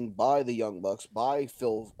bullying by the Young Bucks, by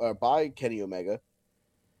Phil, by Kenny Omega,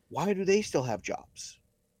 why do they still have jobs?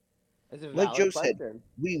 That's a Like valid Joe said, question.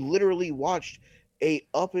 we literally watched a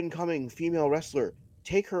up-and-coming female wrestler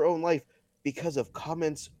take her own life because of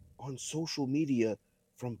comments on social media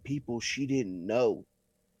from people she didn't know.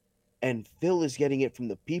 And Phil is getting it from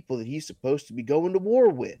the people that he's supposed to be going to war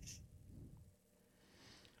with.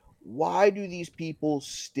 Why do these people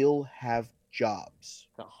still have jobs?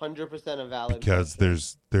 100% a valid because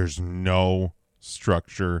question. there's no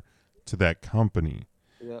structure to that company.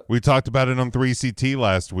 Yep. We talked about it on 3CT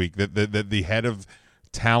last week that the head of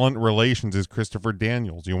talent relations is Christopher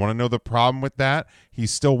Daniels. You want to know the problem with that?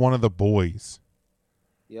 He's still one of the boys.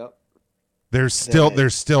 Yep. There's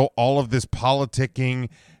still all of this politicking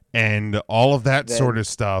and all of that Then- sort of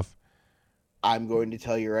stuff. I'm going to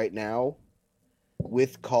tell you right now,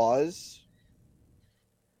 with cause,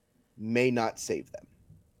 may not save them.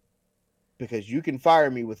 Because you can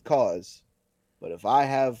fire me with cause, but if I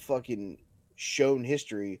have fucking shown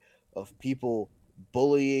history of people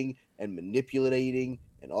bullying and manipulating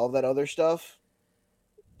and all that other stuff,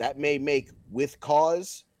 that may make with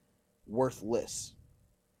cause worthless.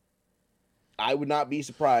 I would not be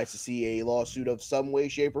surprised to see a lawsuit of some way,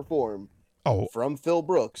 shape, or form from Phil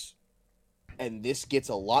Brooks, and this gets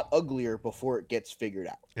a lot uglier before it gets figured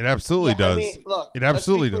out. It absolutely does. I mean, look, It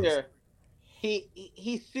absolutely let's be does. clear.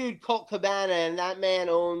 He sued Colt Cabana, and that man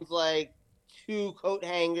owns like 2 coat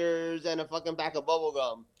hangers and a fucking pack of bubble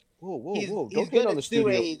gum. Whoa! He's Don't going get on to the sue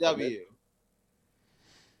studio. AEW.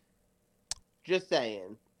 Just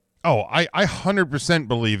saying. Oh, I 100%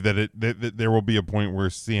 believe that that there will be a point where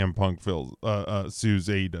CM Punk sues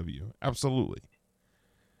AEW. Absolutely.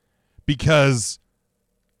 Because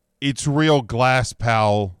it's real glass,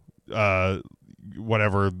 pal,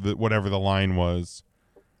 whatever the line was.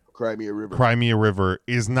 Cry me a river. Cry me a river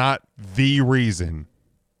is not the reason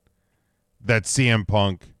that CM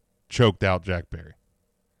Punk choked out Jack Perry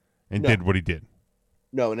and did what he did.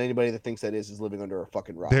 No, and anybody that thinks that is living under a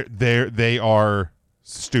fucking rock. They are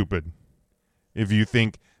stupid. If you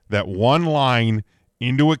think that one line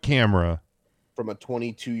into a camera from a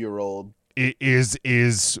 22-year-old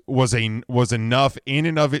was enough in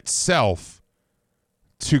and of itself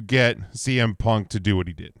to get CM Punk to do what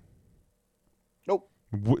he did. Nope.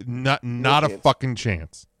 Not No a chance. fucking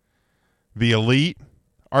chance. The Elite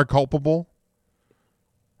are culpable.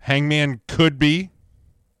 Hangman could be.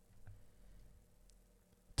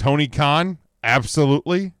 Tony Khan,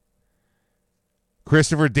 absolutely.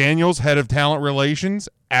 Christopher Daniels, head of talent relations,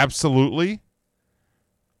 absolutely.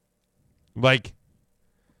 Like,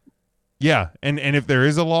 yeah, and if there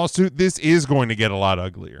is a lawsuit, this is going to get a lot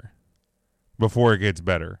uglier before it gets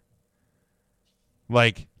better.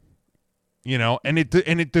 Like, you know, and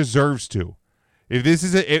it deserves to. If this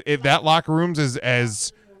is if that locker room's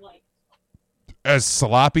as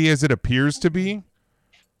sloppy as it appears to be,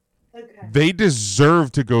 they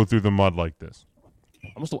deserve to go through the mud like this.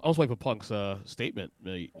 I'm still waiting for Punk's statement.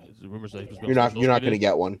 Rumors that he was You're not going to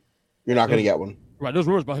get one. You're not going to get one. Right, there's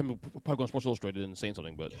rumors about him probably on Sports Illustrated and saying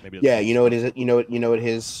something, but maybe. Yeah, you know what is it? You know what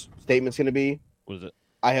his statement's going to be? What is it?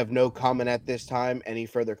 I have no comment at this time. Any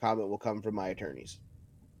further comment will come from my attorneys.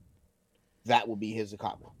 That will be his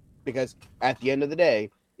comment. Because at the end of the day,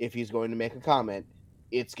 if he's going to make a comment,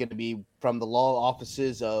 it's going to be from the law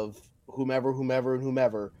offices of whomever,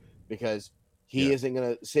 because he isn't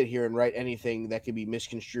going to sit here and write anything that could be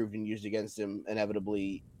misconstrued and used against him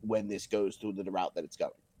inevitably when this goes through the route that it's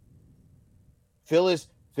going. Phil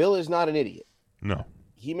is not an idiot. No.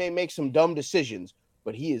 He may make some dumb decisions,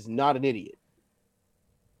 but he is not an idiot.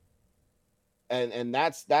 And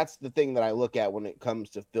that's the thing that I look at when it comes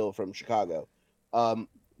to Phil from Chicago.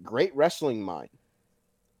 Great wrestling mind.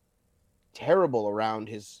 Terrible around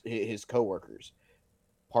his coworkers.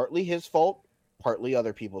 Partly his fault, partly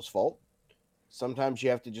other people's fault. Sometimes you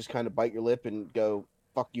have to just kind of bite your lip and go,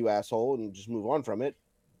 fuck you, asshole, and just move on from it.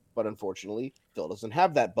 But unfortunately, Phil doesn't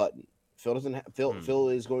have that button. Phil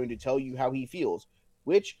is going to tell you how he feels,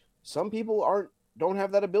 which some people don't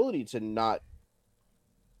have that ability to not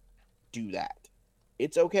do that.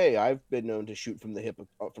 It's okay. I've been known to shoot from the hip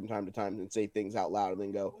from time to time and say things out loud and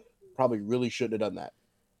then go, probably really shouldn't have done that.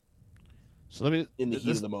 So let me in the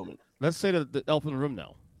heat of the moment. Let's say the elephant in the room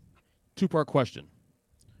now. 2-part question.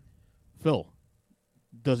 Phil,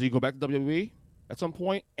 does he go back to WWE at some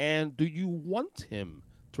point? And do you want him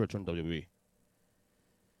to return to WWE?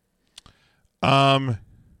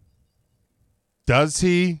 Does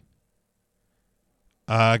he?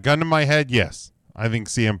 Gun to my head, yes. I think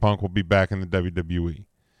CM Punk will be back in the WWE.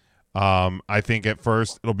 I think at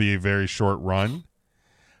first it'll be a very short run.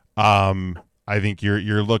 I think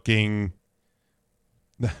you're looking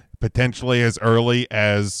potentially as early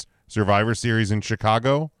as Survivor Series in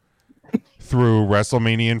Chicago through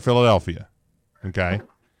WrestleMania in Philadelphia. Okay.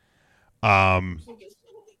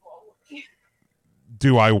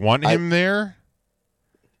 Do I want him there?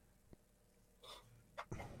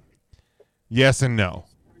 Yes and no.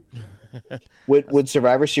 Would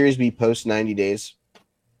Survivor Series be post 90 days?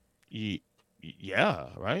 Yeah,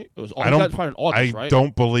 right. It was. I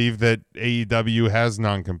don't believe that AEW has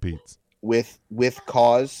non-competes. With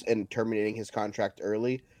cause and terminating his contract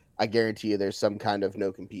early, I guarantee you there's some kind of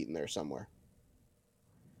no compete in there somewhere.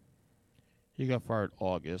 He got fired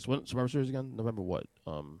August. When Survivor Series again? November what?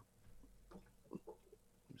 Let me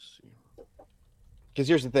see. Because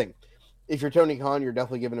here's the thing. If you're Tony Khan, you're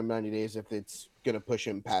definitely giving him 90 days if it's going to push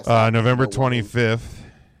him past November 25th.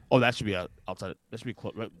 Oh, that should be outside. That should be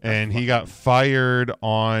close. And he got fired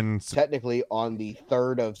on... Technically on the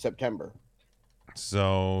 3rd of September.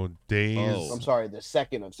 So days... Oh. I'm sorry, the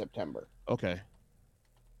 2nd of September. Okay.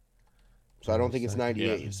 So I don't think it's 90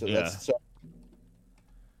 days. So that's... So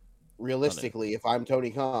realistically, if I'm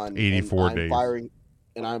Tony Khan... 84 and days.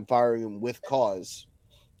 I'm firing him with cause...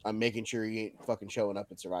 I'm making sure he ain't fucking showing up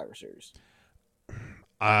at Survivor Series.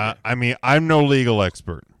 I mean, I'm no legal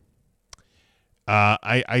expert.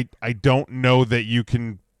 I don't know that you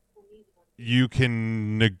can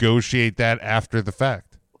negotiate that after the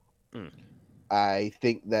fact. I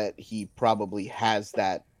think that he probably has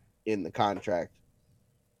that in the contract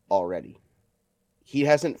already. He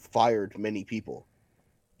hasn't fired many people.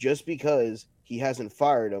 Just because he hasn't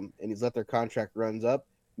fired them and he's let their contract runs up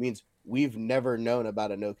means we've never known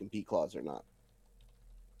about a no-compete clause or not.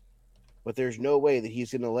 But there's no way that he's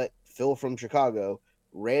going to let Phil from Chicago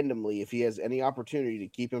randomly, if he has any opportunity to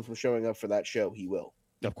keep him from showing up for that show, he will.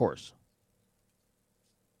 Of course.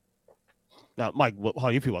 Now, Mike, how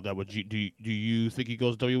do you feel about that? Do you think he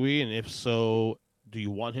goes WWE? And if so, do you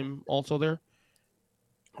want him also there?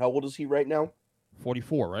 How old is he right now?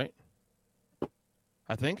 44, right?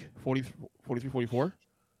 I think 43, 44.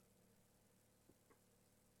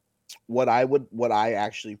 What I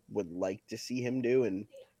actually would like to see him do, and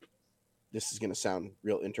this is going to sound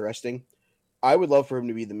real interesting, I would love for him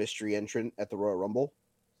to be the mystery entrant at the Royal Rumble.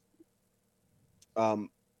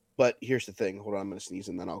 But here's the thing. Hold on, I'm going to sneeze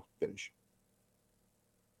and then I'll finish.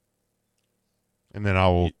 And then I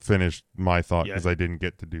will finish my thought because I didn't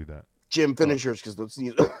get to do that. Jim, finish yours because don't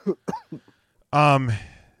sneeze.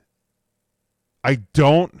 I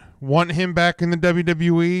don't want him back in the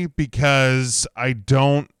WWE because I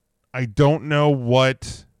don't know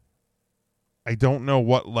what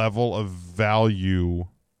level of value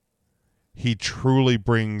he truly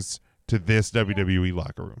brings to this WWE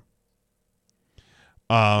locker room.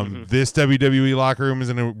 This WWE locker room is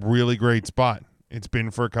in a really great spot. It's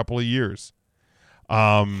been for a couple of years.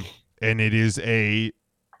 And it is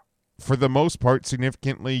for the most part,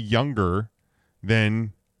 significantly younger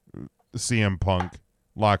than the CM Punk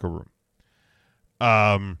locker room.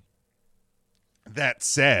 That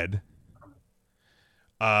said,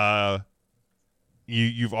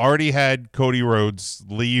 you've already had Cody Rhodes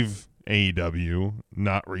leave AEW,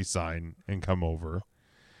 not resign, and come over.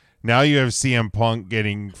 Now you have CM Punk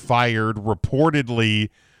getting fired, reportedly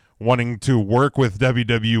wanting to work with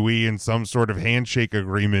WWE in some sort of handshake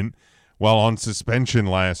agreement while on suspension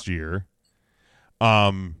last year.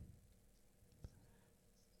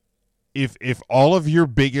 If all of your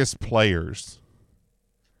biggest players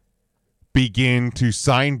begin to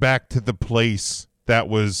sign back to the place that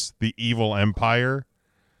was the evil empire,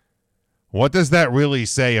 what does that really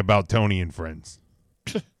say about Tony and friends?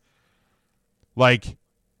 Like,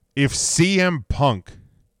 if CM Punk,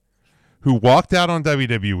 who walked out on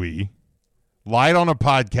WWE, lied on a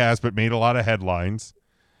podcast but made a lot of headlines,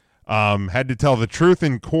 had to tell the truth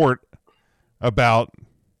in court about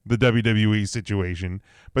the WWE situation,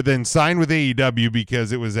 but then signed with AEW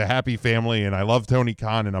because it was a happy family and I love Tony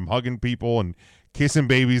Khan and I'm hugging people and kissing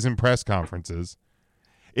babies in press conferences.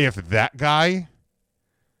 If that guy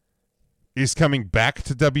is coming back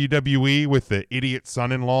to WWE with the idiot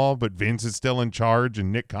son-in-law, but Vince is still in charge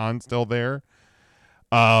and Nick Khan's still there.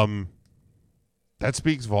 That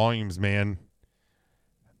speaks volumes, man.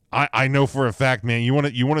 I know for a fact, man. You want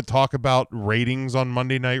to talk about ratings on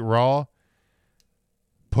Monday Night Raw?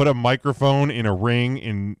 Put a microphone in a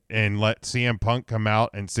ring and let CM Punk come out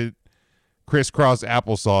and sit crisscross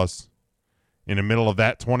applesauce in the middle of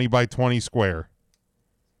that 20 by 20 square,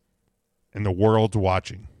 and the world's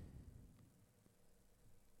watching.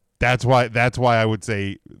 That's why I would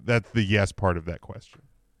say that's the yes part of that question.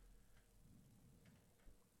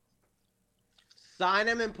 Sign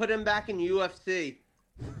him and put him back in UFC.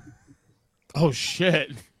 Oh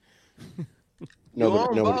shit!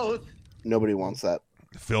 Nobody wants that.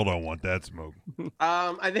 Phil don't want that smoke.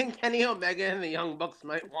 I think Kenny Omega and the Young Bucks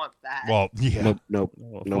might want that. Well, yeah. Nope.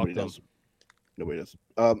 Oh, Nobody fuck does. Nobody does.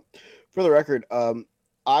 For the record,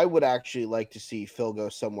 I would actually like to see Phil go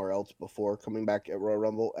somewhere else before coming back at Royal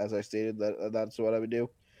Rumble. As I stated, that's what I would do.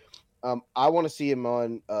 I want to see him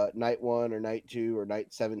on night 1 or night 2 or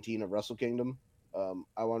night 17 of Wrestle Kingdom.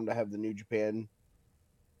 I want him to have the New Japan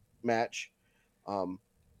match.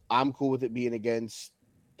 I'm cool with it being against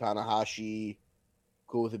Tanahashi.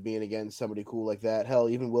 Cool with it being against somebody cool like that. Hell,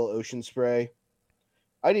 even Will Ocean Spray.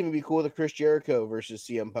 I'd even be cool with a Chris Jericho versus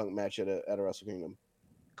CM Punk match at a Wrestle Kingdom.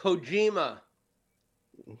 Kojima.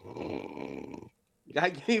 Gotta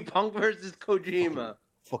give me Punk versus Kojima.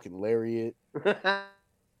 Fucking lariat.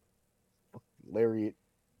 Lariat.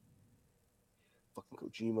 Fucking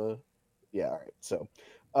Kojima. Yeah, all right. So,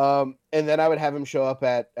 and then I would have him show up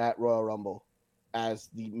at Royal Rumble as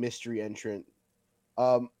the mystery entrant.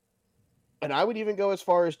 And I would even go as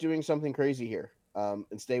far as doing something crazy here.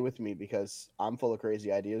 And stay with me because I'm full of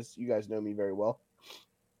crazy ideas. You guys know me very well.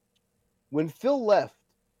 When Phil left,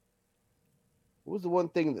 what was the one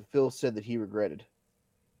thing that Phil said that he regretted?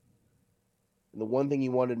 And the one thing he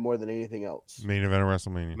wanted more than anything else? Main event of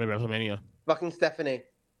WrestleMania. Maybe WrestleMania. Fucking Stephanie.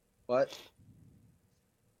 What?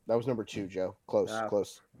 That was number 2, Joe. Close.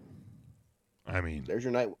 I mean, There's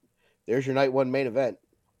your night 1 main event.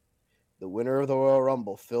 The winner of the Royal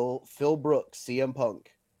Rumble, Phil Brooks, CM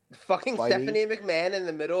Punk. Fucking fighting. Stephanie McMahon in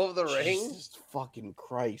the middle of the ring. Jesus fucking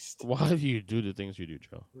Christ. Why do you do the things you do,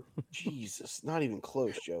 Joe? Jesus, not even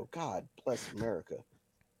close, Joe. God bless America.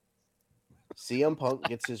 CM Punk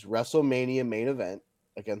gets his WrestleMania main event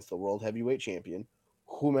against the World Heavyweight Champion,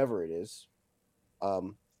 whomever it is.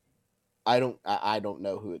 I don't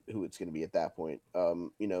know who it's going to be at that point.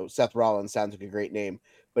 Seth Rollins sounds like a great name,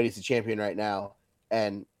 but he's the champion right now,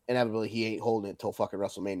 and inevitably he ain't holding it till fucking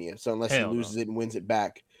WrestleMania. So unless he loses it and wins it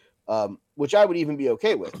back, which I would even be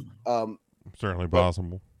okay with. certainly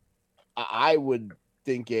possible. I would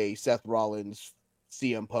think a Seth Rollins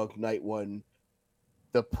CM Punk night 1,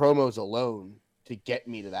 the promos alone to get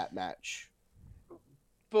me to that match.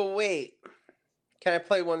 But wait, can I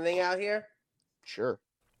play one thing out here? Sure.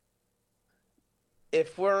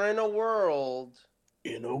 If we're in a world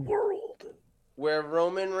where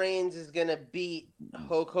Roman Reigns is going to beat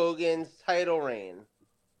Hulk Hogan's title reign,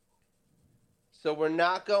 so we're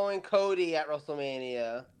not going Cody at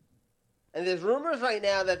WrestleMania, and there's rumors right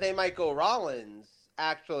now that they might go Rollins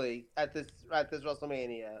actually at this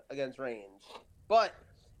WrestleMania against Reigns. But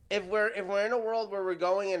if we're in a world where we're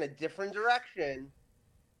going in a different direction,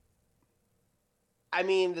 I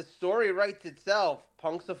mean, the story writes itself.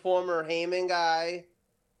 Punk's a former Heyman guy.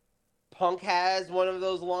 Punk has one of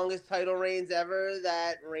those longest title reigns ever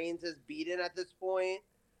that Reigns has beaten at this point.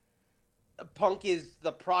 Punk is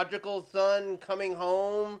the prodigal son coming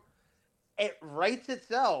home. It writes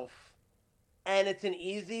itself. And it's an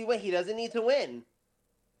easy win. He doesn't need to win.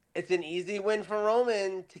 It's an easy win for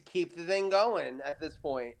Roman to keep the thing going at this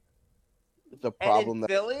point. The problem and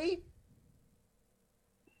in Philly,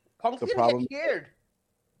 Punk's going to get scared.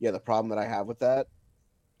 Yeah, the problem that I have with that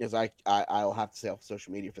is I'll have to stay off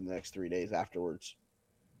social media for the next 3 days afterwards.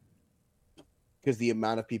 Because the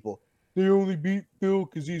amount of people, they only beat Phil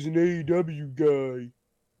because he's an AEW guy.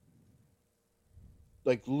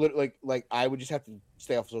 Like I would just have to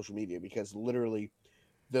stay off social media because literally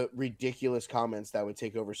the ridiculous comments that would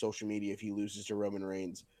take over social media if he loses to Roman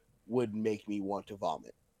Reigns would make me want to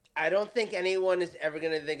vomit. I don't think anyone is ever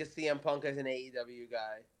going to think of CM Punk as an AEW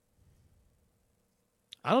guy.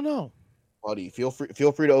 I don't know. Buddy, feel free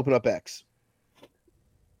to open up X.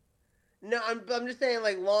 No, I'm just saying,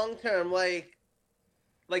 like, long term, like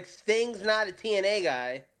Sting's not a TNA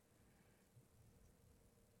guy.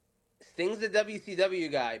 Sting's a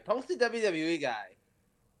WCW guy. Punk's a WWE guy.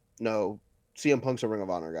 No, CM Punk's a Ring of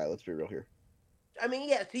Honor guy. Let's be real here. I mean,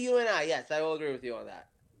 yeah, to you and I, yes, I will agree with you on that.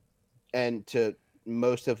 And to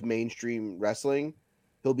most of mainstream wrestling,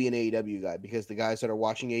 he'll be an AEW guy because the guys that are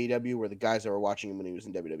watching AEW were the guys that were watching him when he was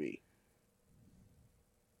in WWE.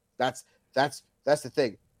 That's the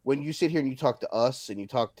thing. When you sit here and you talk to us and you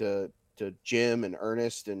talk to Jim and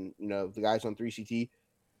Ernest and the guys on 3CT,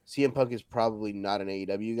 CM Punk is probably not an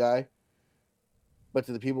AEW guy. But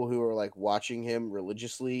to the people who are like watching him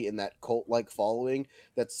religiously in that cult-like following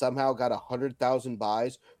that somehow got 100,000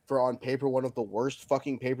 buys for on paper one of the worst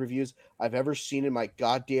fucking pay-per-views I've ever seen in my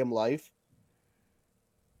goddamn life.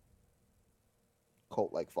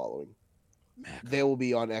 Cult-like following. They will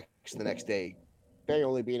be on X the next day. They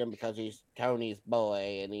only beat him because he's Tony's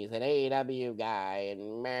boy and he's an AEW guy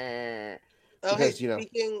and meh. Okay,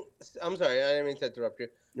 Because, I'm sorry, I didn't mean to interrupt you.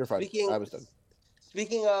 You're fine. I was done.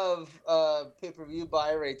 Speaking of pay-per-view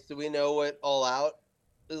buy rates, do we know what All Out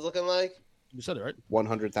is looking like? You said it, right?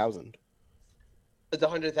 100,000. It's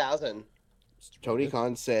 100,000. Tony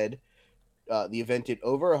Khan said the event did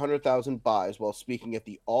over 100,000 buys while speaking at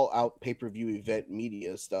the All Out pay-per-view event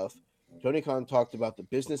media stuff. Tony Khan talked about the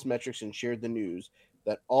business metrics and shared the news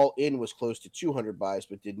that All In was close to 200 buys,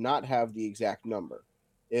 but did not have the exact number.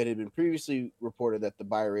 It had been previously reported that the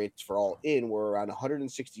buy rates for All In were around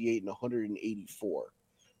 168 and 184.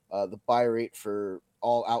 The buy rate for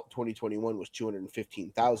All Out 2021 was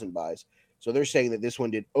 215,000 buys. So they're saying that this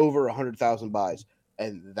one did over 100,000 buys,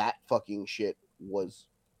 and that fucking shit was,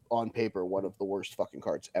 on paper, one of the worst fucking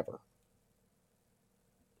cards ever.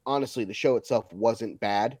 Honestly, the show itself wasn't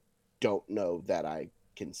bad. Don't know that I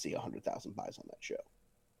can see 100,000 buys on that show.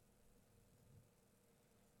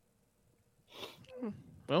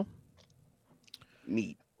 Well,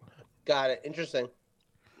 neat. Got it. Interesting.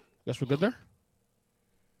 Guess we're good there?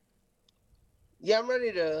 Yeah, I'm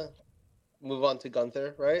ready to move on to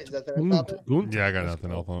Gunther, right? Is that the next topic? Yeah, I got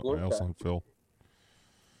nothing else on Phil.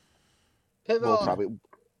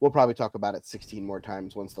 We'll probably talk about it 16 more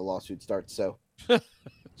times once the lawsuit starts, so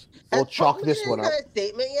we'll chalk this one up. Got a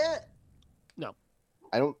statement yet? No.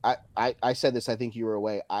 I said this, I think you were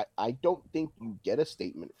away. I don't think you get a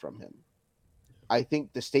statement from him. I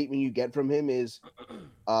think the statement you get from him is,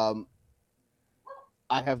 I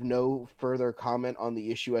have no further comment on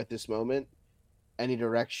the issue at this moment. Any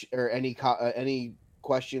direction or any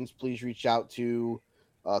questions, please reach out to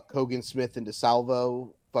Kogan Smith and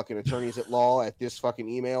DeSalvo, fucking attorneys at law, at this fucking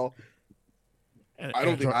email. I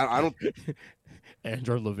don't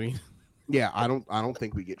Andrew Levine. Yeah, I don't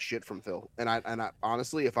think we get shit from Phil. And I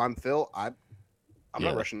honestly, if I'm Phil, I'm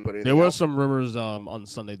not rushing to put anything There was out. some rumors on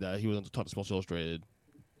Sunday that he was going to talk to Sports Illustrated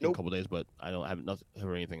in Nope. a couple of days, but I haven't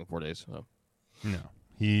heard anything in 4 days. So. No,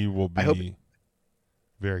 he will be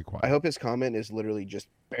very quiet. I hope his comment is literally just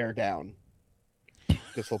bear down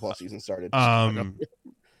because football season started.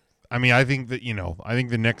 I mean, I think that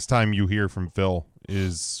the next time you hear from Phil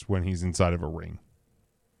is when he's inside of a ring.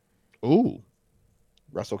 Ooh,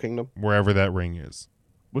 Wrestle Kingdom, wherever that ring is,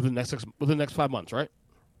 within the next 5 months, right?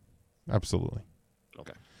 Absolutely.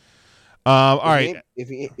 Okay. All right. If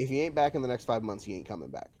he ain't back in the next 5 months, he ain't coming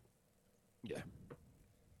back. Yeah.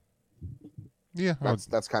 Yeah.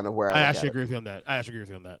 That's kind of where I look actually at agree with you on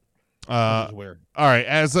that. All right.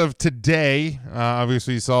 As of today,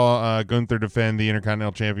 obviously you saw Gunther defend the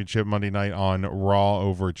Intercontinental Championship Monday night on Raw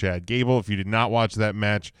over Chad Gable. If you did not watch that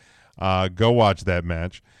match, go watch that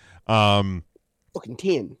match. Fucking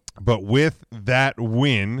 10. But with that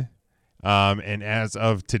win, and as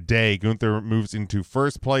of today, Gunther moves into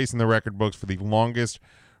first place in the record books for the longest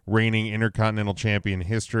reigning Intercontinental Champion in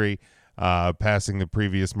history, passing the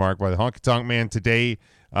previous mark by the Honky Tonk Man. Today,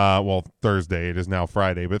 Thursday, it is now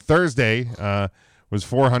Friday, but Thursday was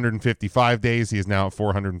 455 days. He is now at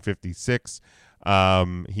 456.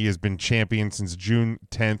 He has been champion since June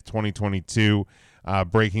 10th, 2022,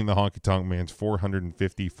 breaking the Honky Tonk Man's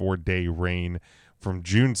 454-day reign from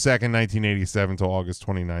June 2nd, 1987 to August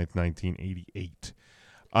 29th, 1988.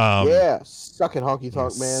 Yeah, suck it, Honky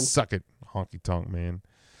Tonk Man. Suck it, Honky Tonk Man.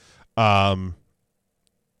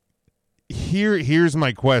 Here's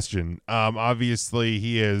my question. Obviously,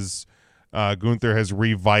 Gunther has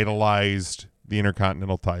revitalized the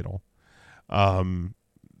Intercontinental title.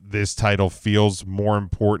 This title feels more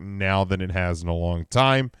important now than it has in a long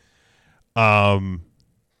time. Can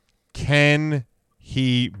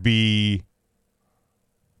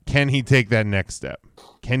he take that next step?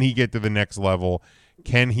 Can he get to the next level?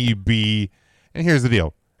 Can he be, and here's the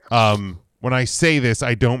deal. When I say this,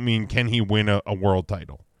 I don't mean can he win a world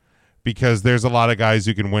title, because there's a lot of guys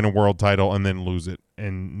who can win a world title and then lose it,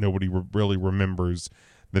 and nobody really remembers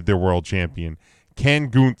that they're world champion. Can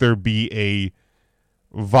Gunther be a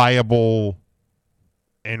viable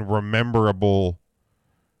and rememberable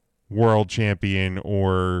world champion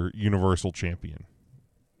or universal champion?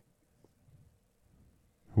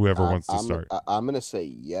 Whoever wants to start. I'm going to say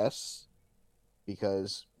yes,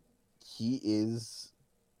 because he is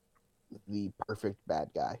the perfect bad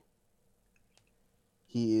guy.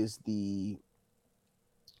 He is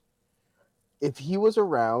if he was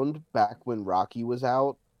around back when Rocky was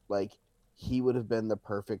out, like, he would have been the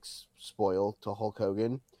perfect spoil to Hulk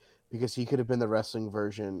Hogan, because he could have been the wrestling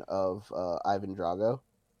version of Ivan Drago.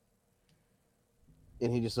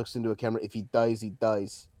 And he just looks into a camera. If he dies, he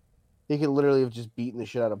dies. He could literally have just beaten the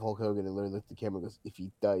shit out of Hulk Hogan and literally looked at the camera and goes, if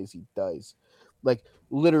he dies, he dies. Like,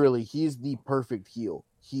 literally, he's the perfect heel.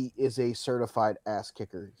 He is a certified ass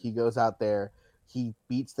kicker. He goes out there. He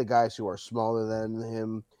beats the guys who are smaller than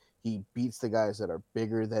him. He beats the guys that are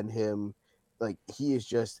bigger than him. Like, he is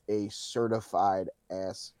just a certified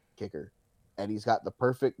ass kicker. And he's got the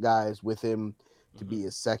perfect guys with him to be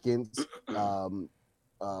his seconds.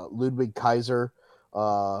 Ludwig Kaiser,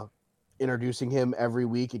 introducing him every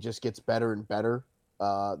week. It just gets better and better.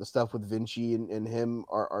 The stuff with Vinci and him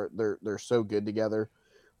they're so good together.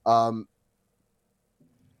 The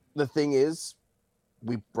thing is,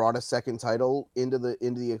 we brought a second title into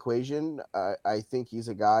the equation. I think he's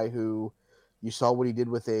a guy who, you saw what he did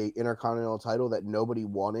with a Intercontinental title that nobody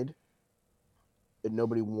wanted. And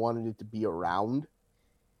nobody wanted it to be around.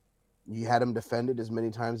 You had him defend it as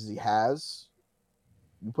many times as he has.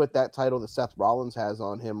 You put that title that Seth Rollins has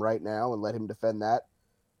on him right now and let him defend that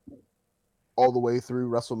all the way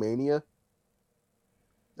through WrestleMania,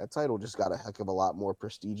 that title just got a heck of a lot more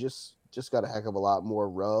prestigious, just got a heck of a lot more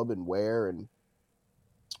rub and wear and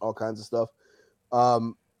all kinds of stuff.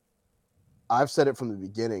 I've said it from the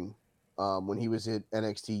beginning, when he was at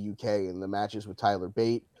NXT UK and the matches with Tyler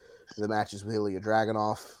Bate, the matches with Ilya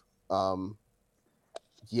Dragunov.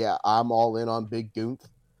 Yeah, I'm all in on Big Gunther.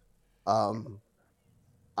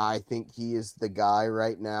 I think he is the guy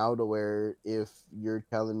right now to where, if you're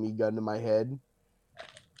telling me gun to my head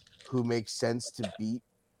who makes sense to beat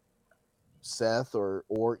Seth or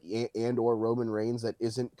Roman Reigns that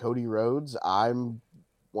isn't Cody Rhodes, I'm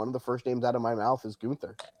one of the first names out of my mouth is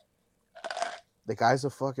Gunther. The guy's a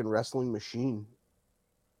fucking wrestling machine.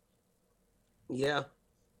 Yeah.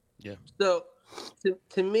 Yeah. So,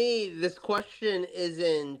 to me, this question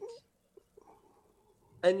isn't,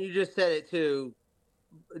 and you just said it too,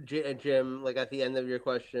 Jim, like at the end of your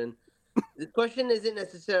question. The question isn't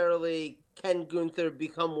necessarily, can Gunther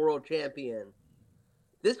become world champion?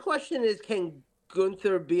 This question is, can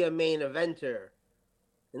Gunther be a main eventer?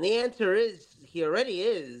 And the answer is, he already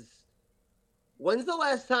is. When's the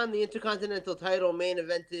last time the Intercontinental title main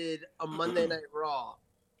evented a Monday Night Raw?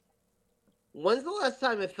 When's the last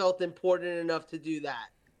time it felt important enough to do that?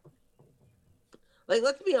 Like,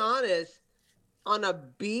 let's be honest, on a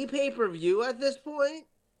B pay-per-view at this point,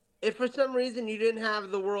 if for some reason you didn't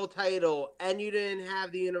have the world title and you didn't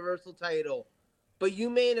have the Universal title, but you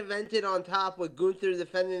main evented on top with Gunther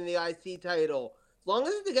defending the IC title, as long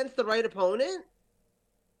as it's against the right opponent,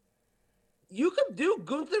 you could do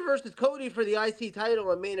Gunther versus Cody for the IC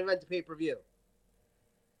title and main event to pay-per-view.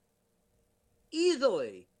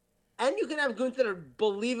 Easily. And you can have Gunther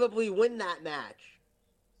believably win that match.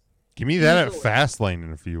 Give me that at Fastlane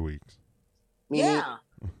in a few weeks. Yeah.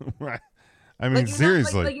 Right. I mean,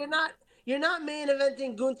 seriously. You're not main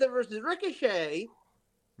eventing Gunther versus Ricochet,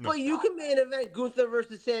 but you can main event Gunther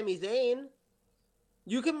versus Sami Zayn.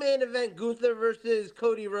 You can main event Gunther versus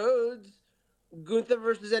Cody Rhodes. Gunther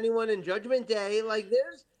versus anyone in Judgment Day. Like,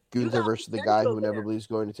 there's Gunther versus the guy who inevitably is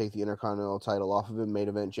going to take the Intercontinental title off of him, main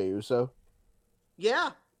event Jey Uso.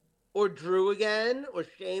 Yeah. Or Drew again, or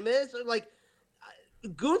Sheamus. Or like,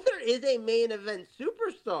 Gunther is a main event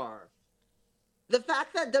superstar. The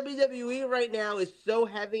fact that WWE right now is so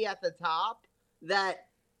heavy at the top that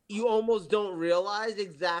you almost don't realize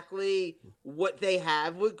exactly what they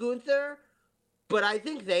have with Gunther, but I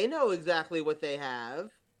think they know exactly what they have.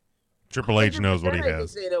 Triple H knows what he has.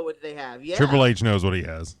 I think they know what they have. Yeah. Triple H knows what he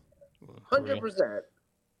has.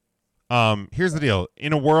 100%. Here's the deal.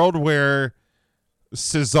 In a world where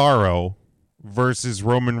Cesaro versus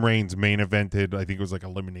Roman Reigns main evented, I think it was like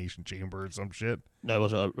Elimination Chamber or some shit. No, it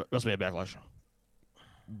was WrestleMania Backlash.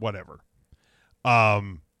 Whatever.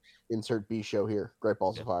 Insert B show here. Great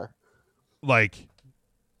Balls of Fire. Like,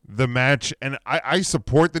 the match, and I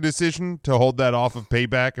support the decision to hold that off of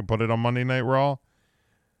Payback and put it on Monday Night Raw.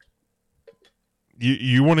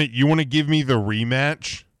 You want to give me the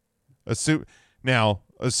rematch? Assuming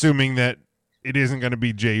that it isn't going to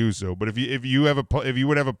be Jey Uso, but if you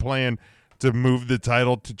would have a plan to move the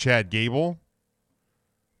title to Chad Gable,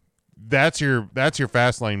 that's your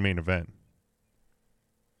Fastlane main event.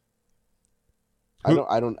 I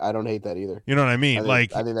don't hate that either. You know what I mean? I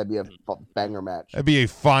think that'd be a banger match. That'd be a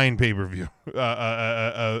fine pay-per-view,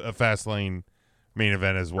 a Fastlane main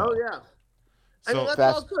event as well. Oh yeah. I So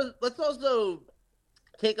mean, let's also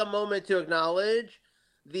take a moment to acknowledge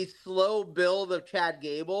the slow build of Chad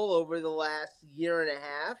Gable over the last year and a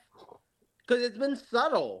half, because it's been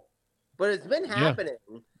subtle, but it's been happening.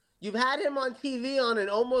 You've had him on TV on an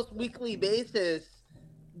almost weekly basis,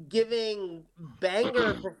 giving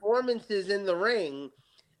banger performances in the ring.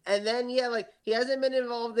 And then, he hasn't been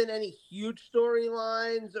involved in any huge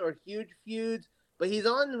storylines or huge feuds, but he's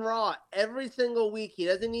on Raw every single week. He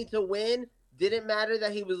doesn't need to win. Didn't matter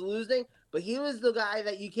that he was losing, but he was the guy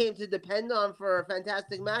that you came to depend on for a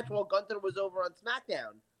fantastic match while Gunther was over on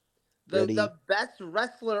SmackDown. The best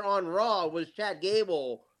wrestler on Raw was Chad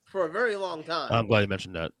Gable for a very long time. I'm glad you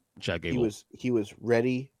mentioned that. Chad Gable. He was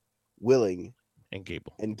ready, willing, and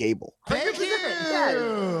Gable. 100%.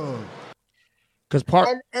 Because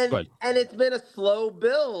and it's been a slow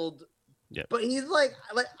build. Yeah. But he's like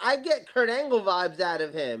I get Kurt Angle vibes out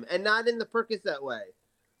of him, and not in the Percocet way.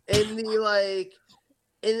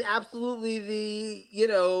 In absolutely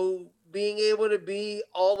the being able to be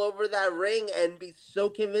all over that ring and be so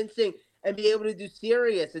convincing and be able to do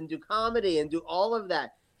serious and do comedy and do all of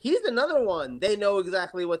that. He's another one. They know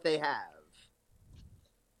exactly what they have.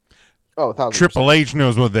 Oh, 1,000%. Triple H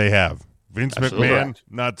knows what they have. Vince Absolutely. McMahon, Correct.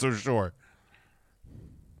 not so sure.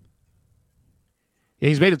 Yeah,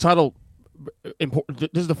 he's made the title important.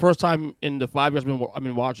 This is the first time in the 5 years I've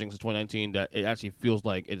been watching since 2019 that it actually feels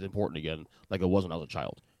like it's important again, like it was when I was a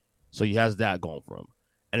child. So he has that going for him.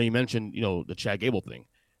 And then you mentioned, the Chad Gable thing.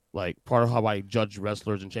 Like, part of how I judge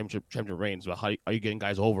wrestlers and championship reigns, about how are you getting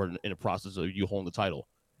guys over in the process of you holding the title.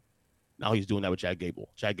 Now he's doing that with Chad Gable.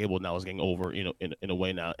 Chad Gable now is getting over, in a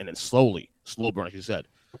way now, and then slow burn, like you said.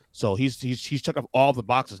 So he's checked off all the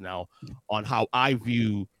boxes now on how I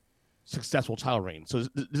view successful title reigns. So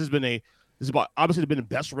this has been obviously been the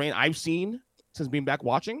best reign I've seen since being back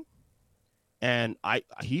watching. And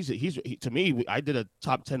he's to me, I did a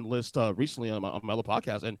top 10 list recently on my other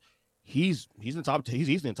podcast, and he's in the top. He's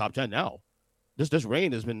easily in the top 10 now. This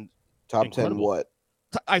reign has been Top incredible. 10 what?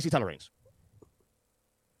 IC title reigns.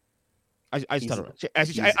 IC title reigns.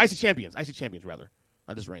 IC champions. IC champions rather.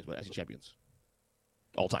 Not just reigns, but IC champions.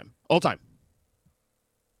 All time. You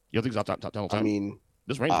don't think he's top 10 all time? I mean,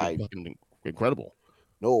 this reign is fucking incredible.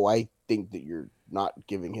 no, I think that you're not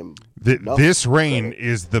giving him This reign credit.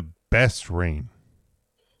 is the best reign.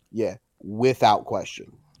 Yeah, without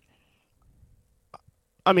question.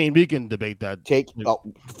 I mean, we can debate that.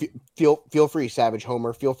 Feel free, Savage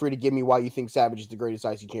Homer. Feel free to give me why you think Savage is the greatest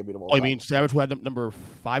IC champion of all Oh, time. you mean Savage, who had number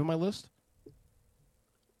 5 on my list?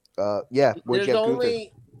 Yeah. where'd you have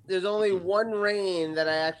Gunther? There's only one reign that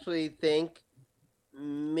I actually think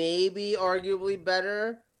maybe arguably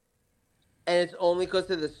better, and it's only because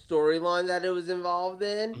of the storyline that it was involved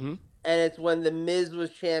in. Mm-hmm. And it's when The Miz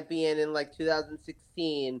was champion in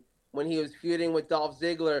 2016 when he was feuding with Dolph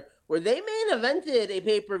Ziggler, where they main evented a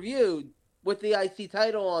pay-per-view with the IC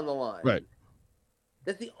title on the line. Right.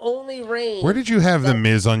 That's the only reign. Where did you have The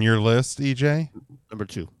Miz on your list, EJ? Number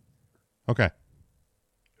 2. Okay.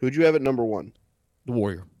 Who'd you have at number 1? The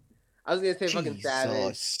Warrior. I was going to say fucking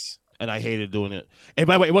Savage. And I hated doing it. And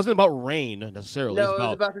by the way, it wasn't about reign necessarily. No, it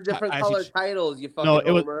was about the different color titles, you fucking no, it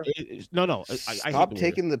homer. No. Stop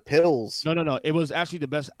taking the pills. No. It was actually the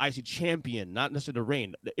best IC champion, not necessarily the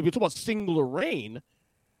reign. If you talk about singular reign,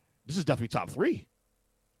 this is definitely top 3.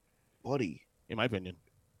 Buddy. In my opinion.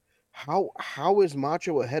 How is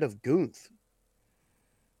Macho ahead of Gunther?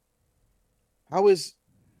 How is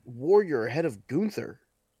Warrior ahead of Gunther?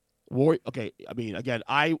 Okay, I mean, again,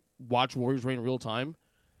 I watched Warriors reign in real time.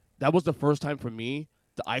 That was the first time for me,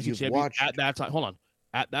 the IC champion at that time. Hold on.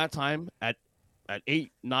 At that time, at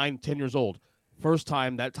 8, 9, 10 years old, first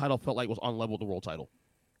time that title felt like it was on level with the world title.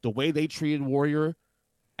 The way they treated Warrior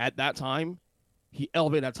at that time, he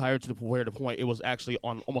elevated that title to the point it was actually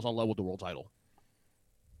almost on level with the world title.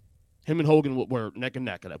 Him and Hogan were neck and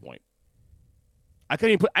neck at that point. I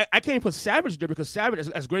can't even put Savage there because Savage,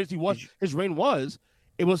 as great as he was, his reign was,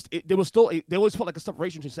 there always felt like a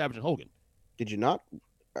separation between Savage and Hogan. Did you not?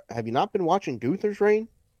 Have you not been watching Gunther's reign?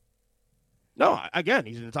 No, again,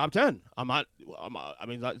 he's in the top 10. I'm not. I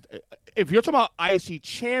mean, if you're talking about IC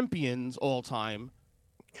champions all time,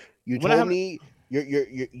 you told me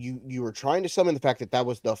you were trying to summon the fact that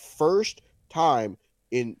was the first time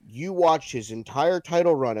you watched his entire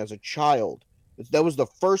title run as a child. That was the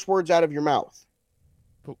first words out of your mouth.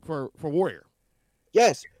 For Warrior.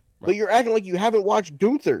 Yes, right. But you're acting like you haven't watched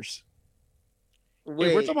Gunther's. If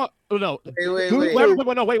we're talking about, no, Wait.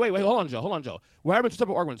 Hold on, Joe. We're having two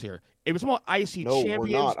separate arguments here. If we're talking about IC No, champions,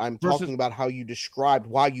 we're not. I'm versus talking about how you described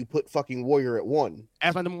why you put fucking Warrior at 1.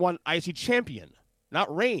 as my number one IC champion,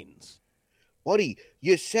 not Reigns. Buddy,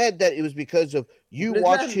 you said that it was because of you What does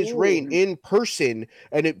watched that his reign mean? in person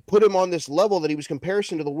and it put him on this level that he was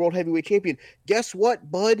comparison to the world heavyweight champion. Guess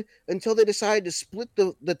what, bud? Until they decided to split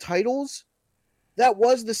the titles, that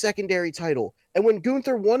was the secondary title. And when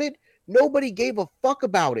Gunther won it, nobody gave a fuck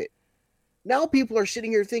about it. Now people are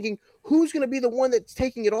sitting here thinking, who's going to be the one that's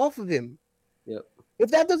taking it off of him? Yep. If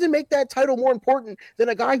that doesn't make that title more important than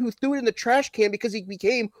a guy who threw it in the trash can because he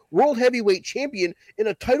became world heavyweight champion in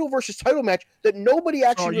a title versus title match that nobody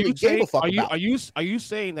actually really gave a fuck about. Are you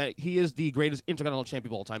saying that he is the greatest intercontinental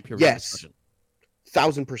champion of all time? Period. Yes.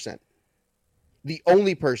 1000%. The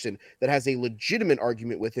only person that has a legitimate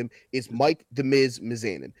argument with him is Mike the Miz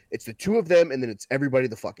Mizanin. It's the two of them, and then it's everybody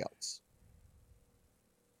the fuck else.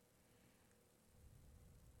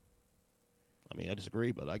 I mean, I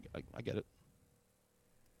disagree, but I get it.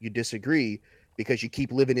 You disagree because you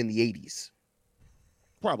keep living in the 80s.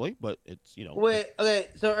 Probably, but it's, Wait, okay,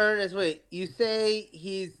 so Ernest, you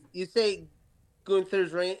say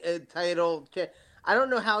Gunther's title. I don't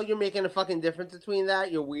know how you're making a fucking difference between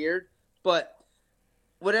that. You're weird, but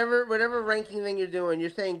whatever ranking thing you're doing, you're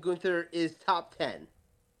saying Gunther is top 10.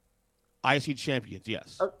 IC champions,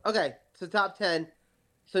 yes. Okay, so top 10.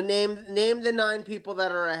 So name the 9 people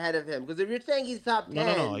that are ahead of him. Because if you're saying he's top 10,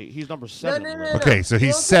 no, he's number 7. No. Okay, so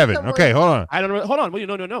he's 7. Okay, hold on. Hold on. Wait,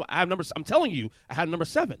 no. I have number. I'm telling you, I had number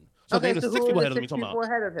 7. So okay, there's so 6 who people are ahead the of me. 6 people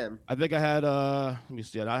ahead of him? I think I had. Let me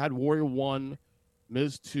see. I had Warrior 1,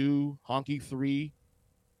 Miz 2, Honky 3,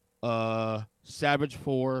 Savage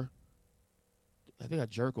 4. I think I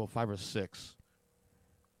had Jericho 5 or 6.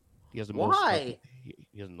 He has the most. Why?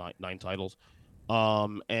 He has 9 titles.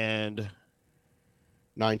 And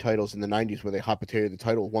 9 titles in the 90s where they hopitated the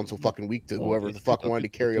title once a fucking week to whoever the fuck wanted to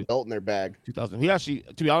carry a belt in their bag. 2000. He actually,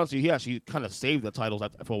 to be honest, he actually kind of saved the titles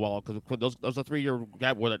for a while because those a 3-year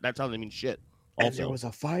gap where that title didn't mean shit. Also. And there was a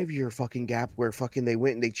 5-year fucking gap where fucking they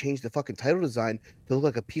went and they changed the fucking title design to look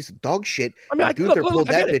like a piece of dog shit. I mean, Gunther pulled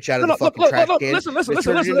that bitch out of the fucking trash can. Listen.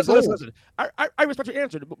 I respect your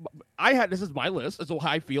answer. This is my list. That's how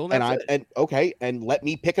I feel. And let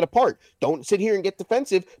me pick it apart. Don't sit here and get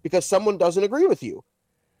defensive because someone doesn't agree with you.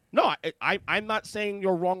 No, I'm not saying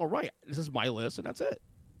you're wrong or right. This is my list, and that's it.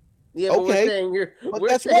 Yeah, but okay.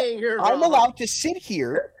 we're saying you're wrong. I'm allowed to sit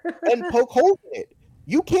here and poke holes in it.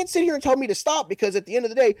 You can't sit here and tell me to stop because at the end of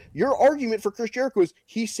the day, your argument for Chris Jericho is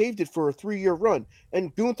he saved it for a 3-year run,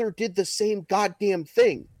 and Gunther did the same goddamn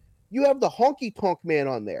thing. You have the honky tonk man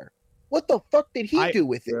on there. What the fuck did he do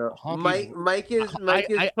with it? Mike is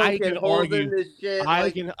poking holes in this shit.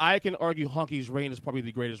 I can argue Honky's reign is probably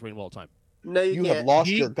the greatest reign of all time. No, you have lost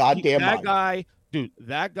your goddamn mind.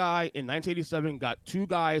 That guy in 1987 got 2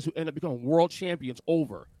 guys who ended up becoming world champions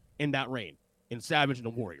over in that reign, in Savage and the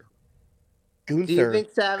Warrior. Gunther Do you think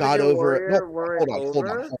Savage got and over. Warrior Hold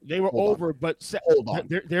on. They were over, but hold on.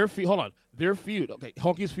 Their feud. Hold on. Their feud. Okay,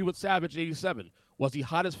 Honky's feud with Savage in '87 was the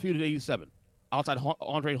hottest feud in '87, outside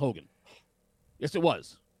Andre and Hogan. Yes, it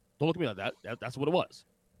was. Don't look at me like that. That's what it was.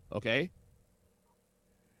 Okay.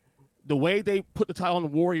 The way they put the title on the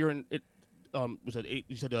Warrior and it was it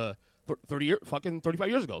 35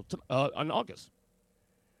 years ago in August.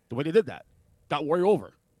 The way they did that got Warrior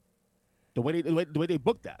over. The way they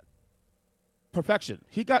booked that. Perfection.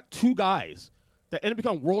 He got 2 guys that ended up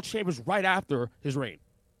becoming world champions right after his reign.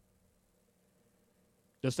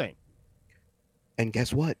 Just saying. And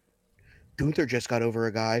guess what? Gunther just got over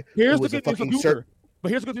a guy. Here's the good news for Gunther.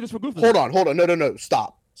 But here's the good news for Gunther. Hold on. No.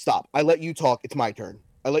 Stop. I let you talk. It's my turn.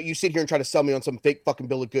 I let you sit here and try to sell me on some fake fucking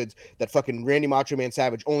bill of goods that fucking Randy Macho Man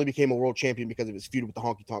Savage only became a world champion because of his feud with the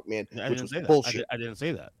Honky Tonk Man, which was bullshit. I didn't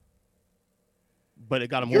say that. But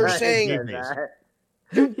it got him. You're saying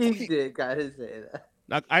he did gotta say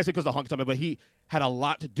that. I say because the Honky Tonk Man, but he had a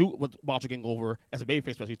lot to do with Macho getting over as a babyface,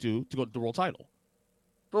 especially to go to the world title.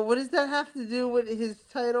 But what does that have to do with his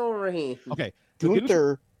title reign? Okay,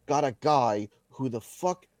 Gunther got a guy who the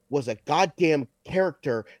fuck was a goddamn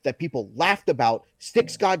character that people laughed about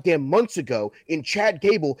 6 goddamn months ago in Chad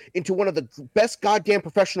Gable into one of the best goddamn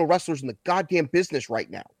professional wrestlers in the goddamn business right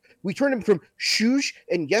now. We turned him from Shush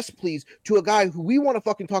and Yes Please to a guy who we want to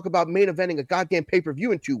fucking talk about main eventing a goddamn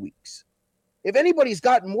pay-per-view in 2 weeks. If anybody's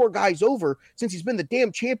gotten more guys over since he's been the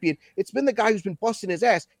damn champion, it's been the guy who's been busting his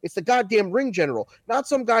ass. It's the goddamn ring general, not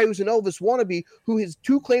some guy who's an Elvis wannabe who his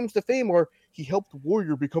 2 claims to fame are he helped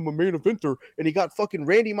Warrior become a main eventer and he got fucking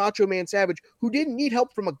Randy Macho Man Savage, who didn't need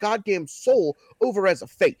help from a goddamn soul, over as a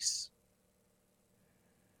face.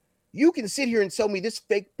 You can sit here and sell me this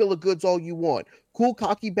fake bill of goods all you want. Cool,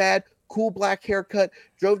 cocky, bad, cool black haircut,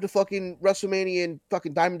 drove to fucking WrestleMania in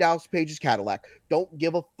fucking Diamond Dallas Page's Cadillac. Don't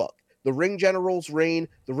give a fuck. The Ring General's reign,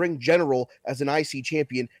 the Ring General as an IC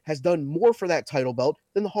champion, has done more for that title belt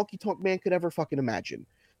than the Honky Tonk Man could ever fucking imagine.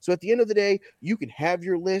 So at the end of the day, you can have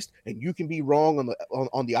your list and you can be wrong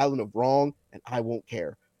on the island of wrong, and I won't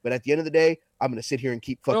care. But at the end of the day, I'm going to sit here and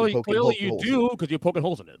keep fucking poking holes. Clearly you do, because you're poking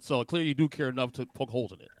holes in it. So clearly you do care enough to poke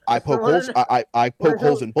holes in it. I poke holes. I poke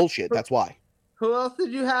holes in bullshit. That's why. Who else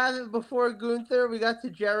did you have before Gunther? We got to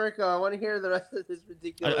Jericho. I want to hear the rest of this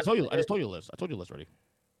ridiculous. I told you. I just told you a list. I told you a list already.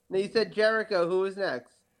 No, you said Jericho. Who was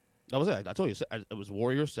next? That was it. I told you. It was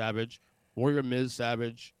Warrior, Savage, Warrior, Miz,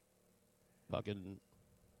 Savage, fucking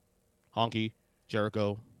Honky,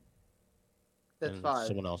 Jericho. That's and 5.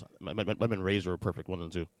 Someone else. Might have been Razor. Perfect. 1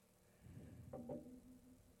 and 2.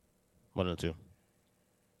 1 and 2.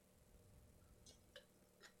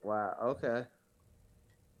 Wow. Okay.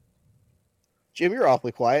 Jim, you're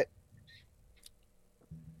awfully quiet.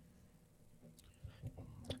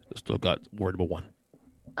 Still got word number 1.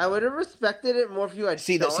 I would have respected it more if you had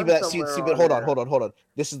See, but hold on.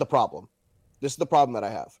 This is the problem. This is the problem that I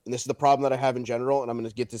have. And this is the problem that I have in general, and I'm going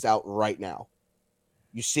to get this out right now.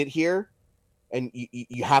 You sit here, and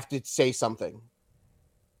you have to say something.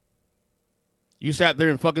 You sat there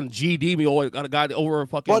and fucking GD me over, got a guy over a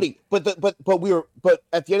fucking... Buddy, but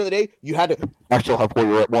at the end of the day, you had to... I still have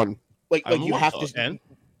Warrior at 1. Like you have to... And?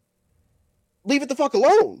 Leave it the fuck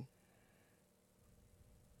alone.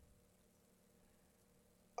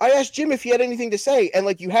 I asked Jim if he had anything to say,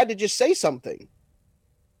 and you had to just say something.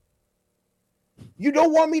 You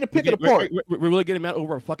don't want me to pick it apart. We're really getting mad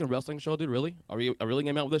over a fucking wrestling show, dude? Really? Are we really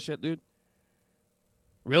getting mad with this shit, dude?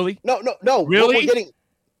 Really? No. Really? We're getting...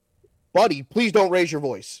 Buddy, please don't raise your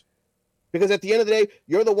voice. Because at the end of the day,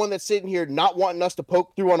 you're the one that's sitting here not wanting us to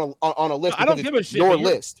poke through on a list. I don't give a shit. Your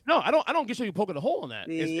list. No, I don't get you poking a hole in that.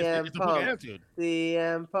 It's a fucking attitude.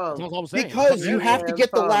 CM Punk. That's all I'm saying. Because you have to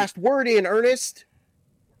get the last word in, Ernest.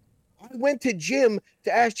 I went to Jim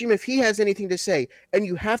to ask Jim if he has anything to say, and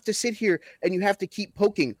you have to sit here and you have to keep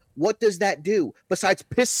poking. What does that do besides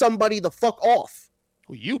piss somebody the fuck off?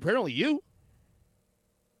 Well, apparently you.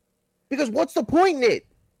 Because what's the point in it?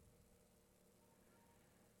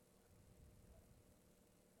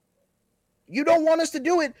 You don't want us to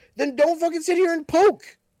do it, then don't fucking sit here and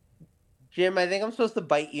poke. Jim, I think I'm supposed to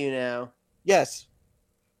bite you now. Yes.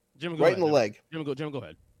 Jim, go right ahead, in the leg. Jim, go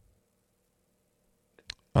ahead.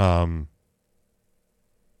 I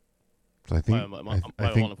think I want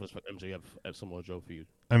to have similar joke for you.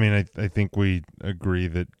 I mean, I think we agree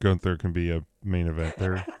that Gunther can be a main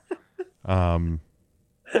eventer.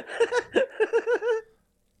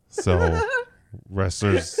 So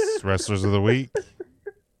wrestlers of the week.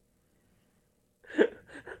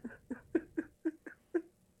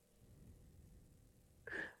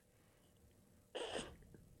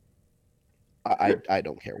 I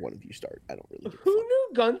don't care. One of you start. I don't really care. Who knew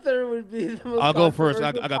Gunther would be the most I'll go first.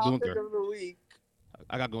 I got controversial Gunther. topic of the week?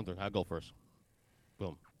 I got Gunther. I'll go first.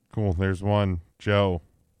 Boom. Cool. There's one. Joe.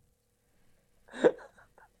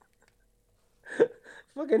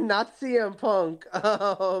 Fucking not CM Punk.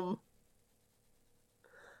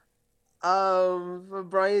 For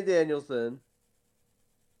Bryan Danielson.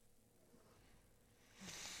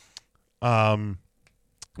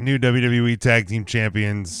 New WWE Tag Team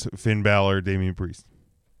Champions Finn Balor, Damian Priest.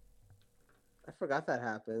 I forgot that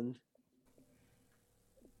happened.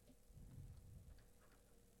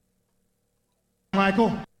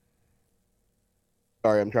 Michael.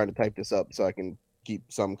 Sorry, I'm trying to type this up so I can keep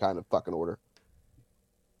some kind of fucking order.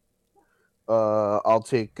 I'll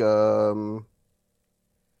take John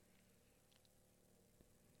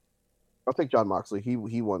Moxley. He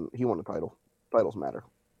won the title. Titles matter.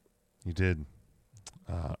 You did.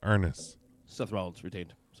 Ernest. Seth Rollins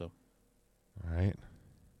retained. So. All right.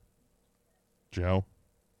 Joe.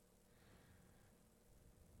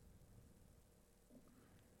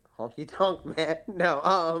 Honky Tonk Man.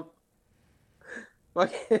 No.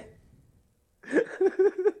 Fucking.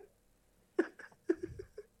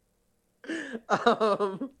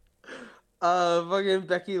 Fucking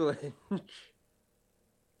Becky Lynch.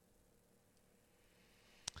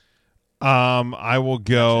 I will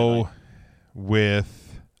go with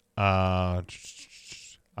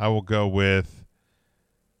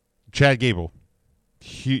Chad Gable.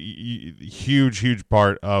 Huge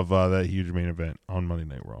part of that huge main event on Monday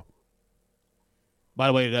Night Raw. By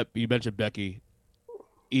the way, that you mentioned Becky,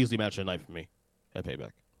 easily match of the night for me at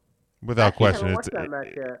Payback. Without question,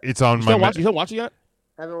 it's on my. You don't watch it yet?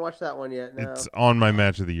 I haven't watched that one yet. No. It's on my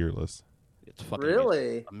match of the year list. It's fucking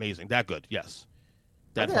really amazing. That good, yes.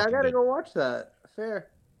 That Okay, I fucking gotta good. go watch that. Fair.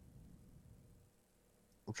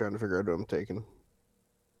 I'm trying to figure out who I'm taking.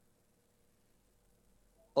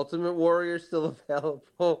 Ultimate Warrior still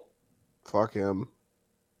available. Fuck him.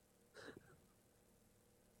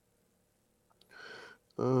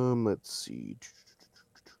 Let's see.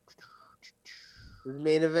 His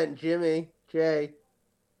main event, Jimmy Jay.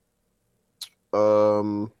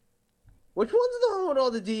 Which one's the one with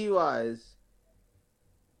all the DUIs?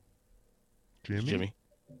 It's Jimmy.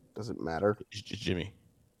 Doesn't matter. It's Jimmy.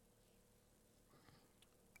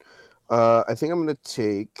 I think I'm going to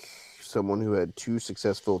take someone who had 2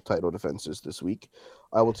 successful title defenses this week.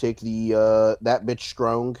 I will take the That Bitch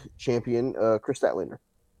Strong champion, Chris Statlander.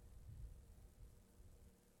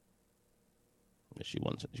 Yeah, she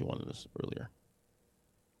won this earlier.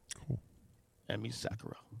 Cool. Emi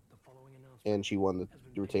Sakura. And she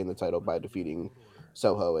retained the title by defeating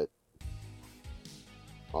Soho at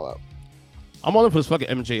All Out. I'm all in for this fucking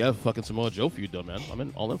MJF fucking Samoa Joe feud though, man.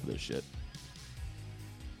 I'm all in for this shit.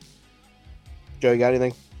 Joe, you got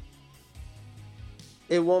anything?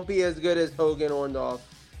 It won't be as good as Hogan Orndorff.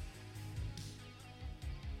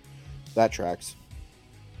 That tracks.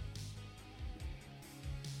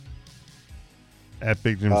 At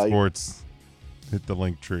Big Jim Sports, hit the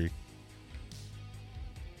link tree.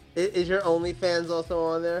 Is your OnlyFans also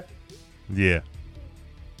on there? Yeah.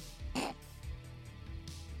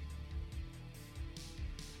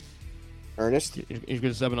 Ernest? He's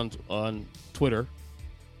good 7 on Twitter.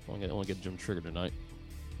 I want to get Jim triggered tonight.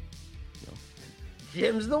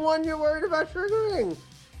 Jim's the one you're worried about triggering.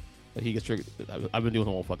 He gets triggered. I've been doing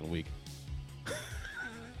him all fucking week.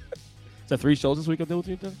 Is that 3 shows this week I'm doing with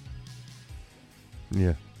you then?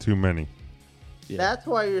 Yeah. Too many. Yeah. That's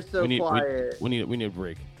why you're so quiet. We need a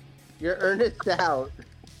break. You're Ernest out.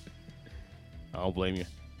 I don't blame you.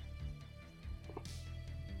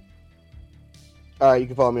 All right, you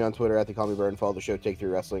can follow me on Twitter at the Call Me Burn. Follow the show Take 3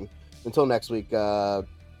 Wrestling. Until next week,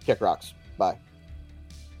 kick rocks. Bye.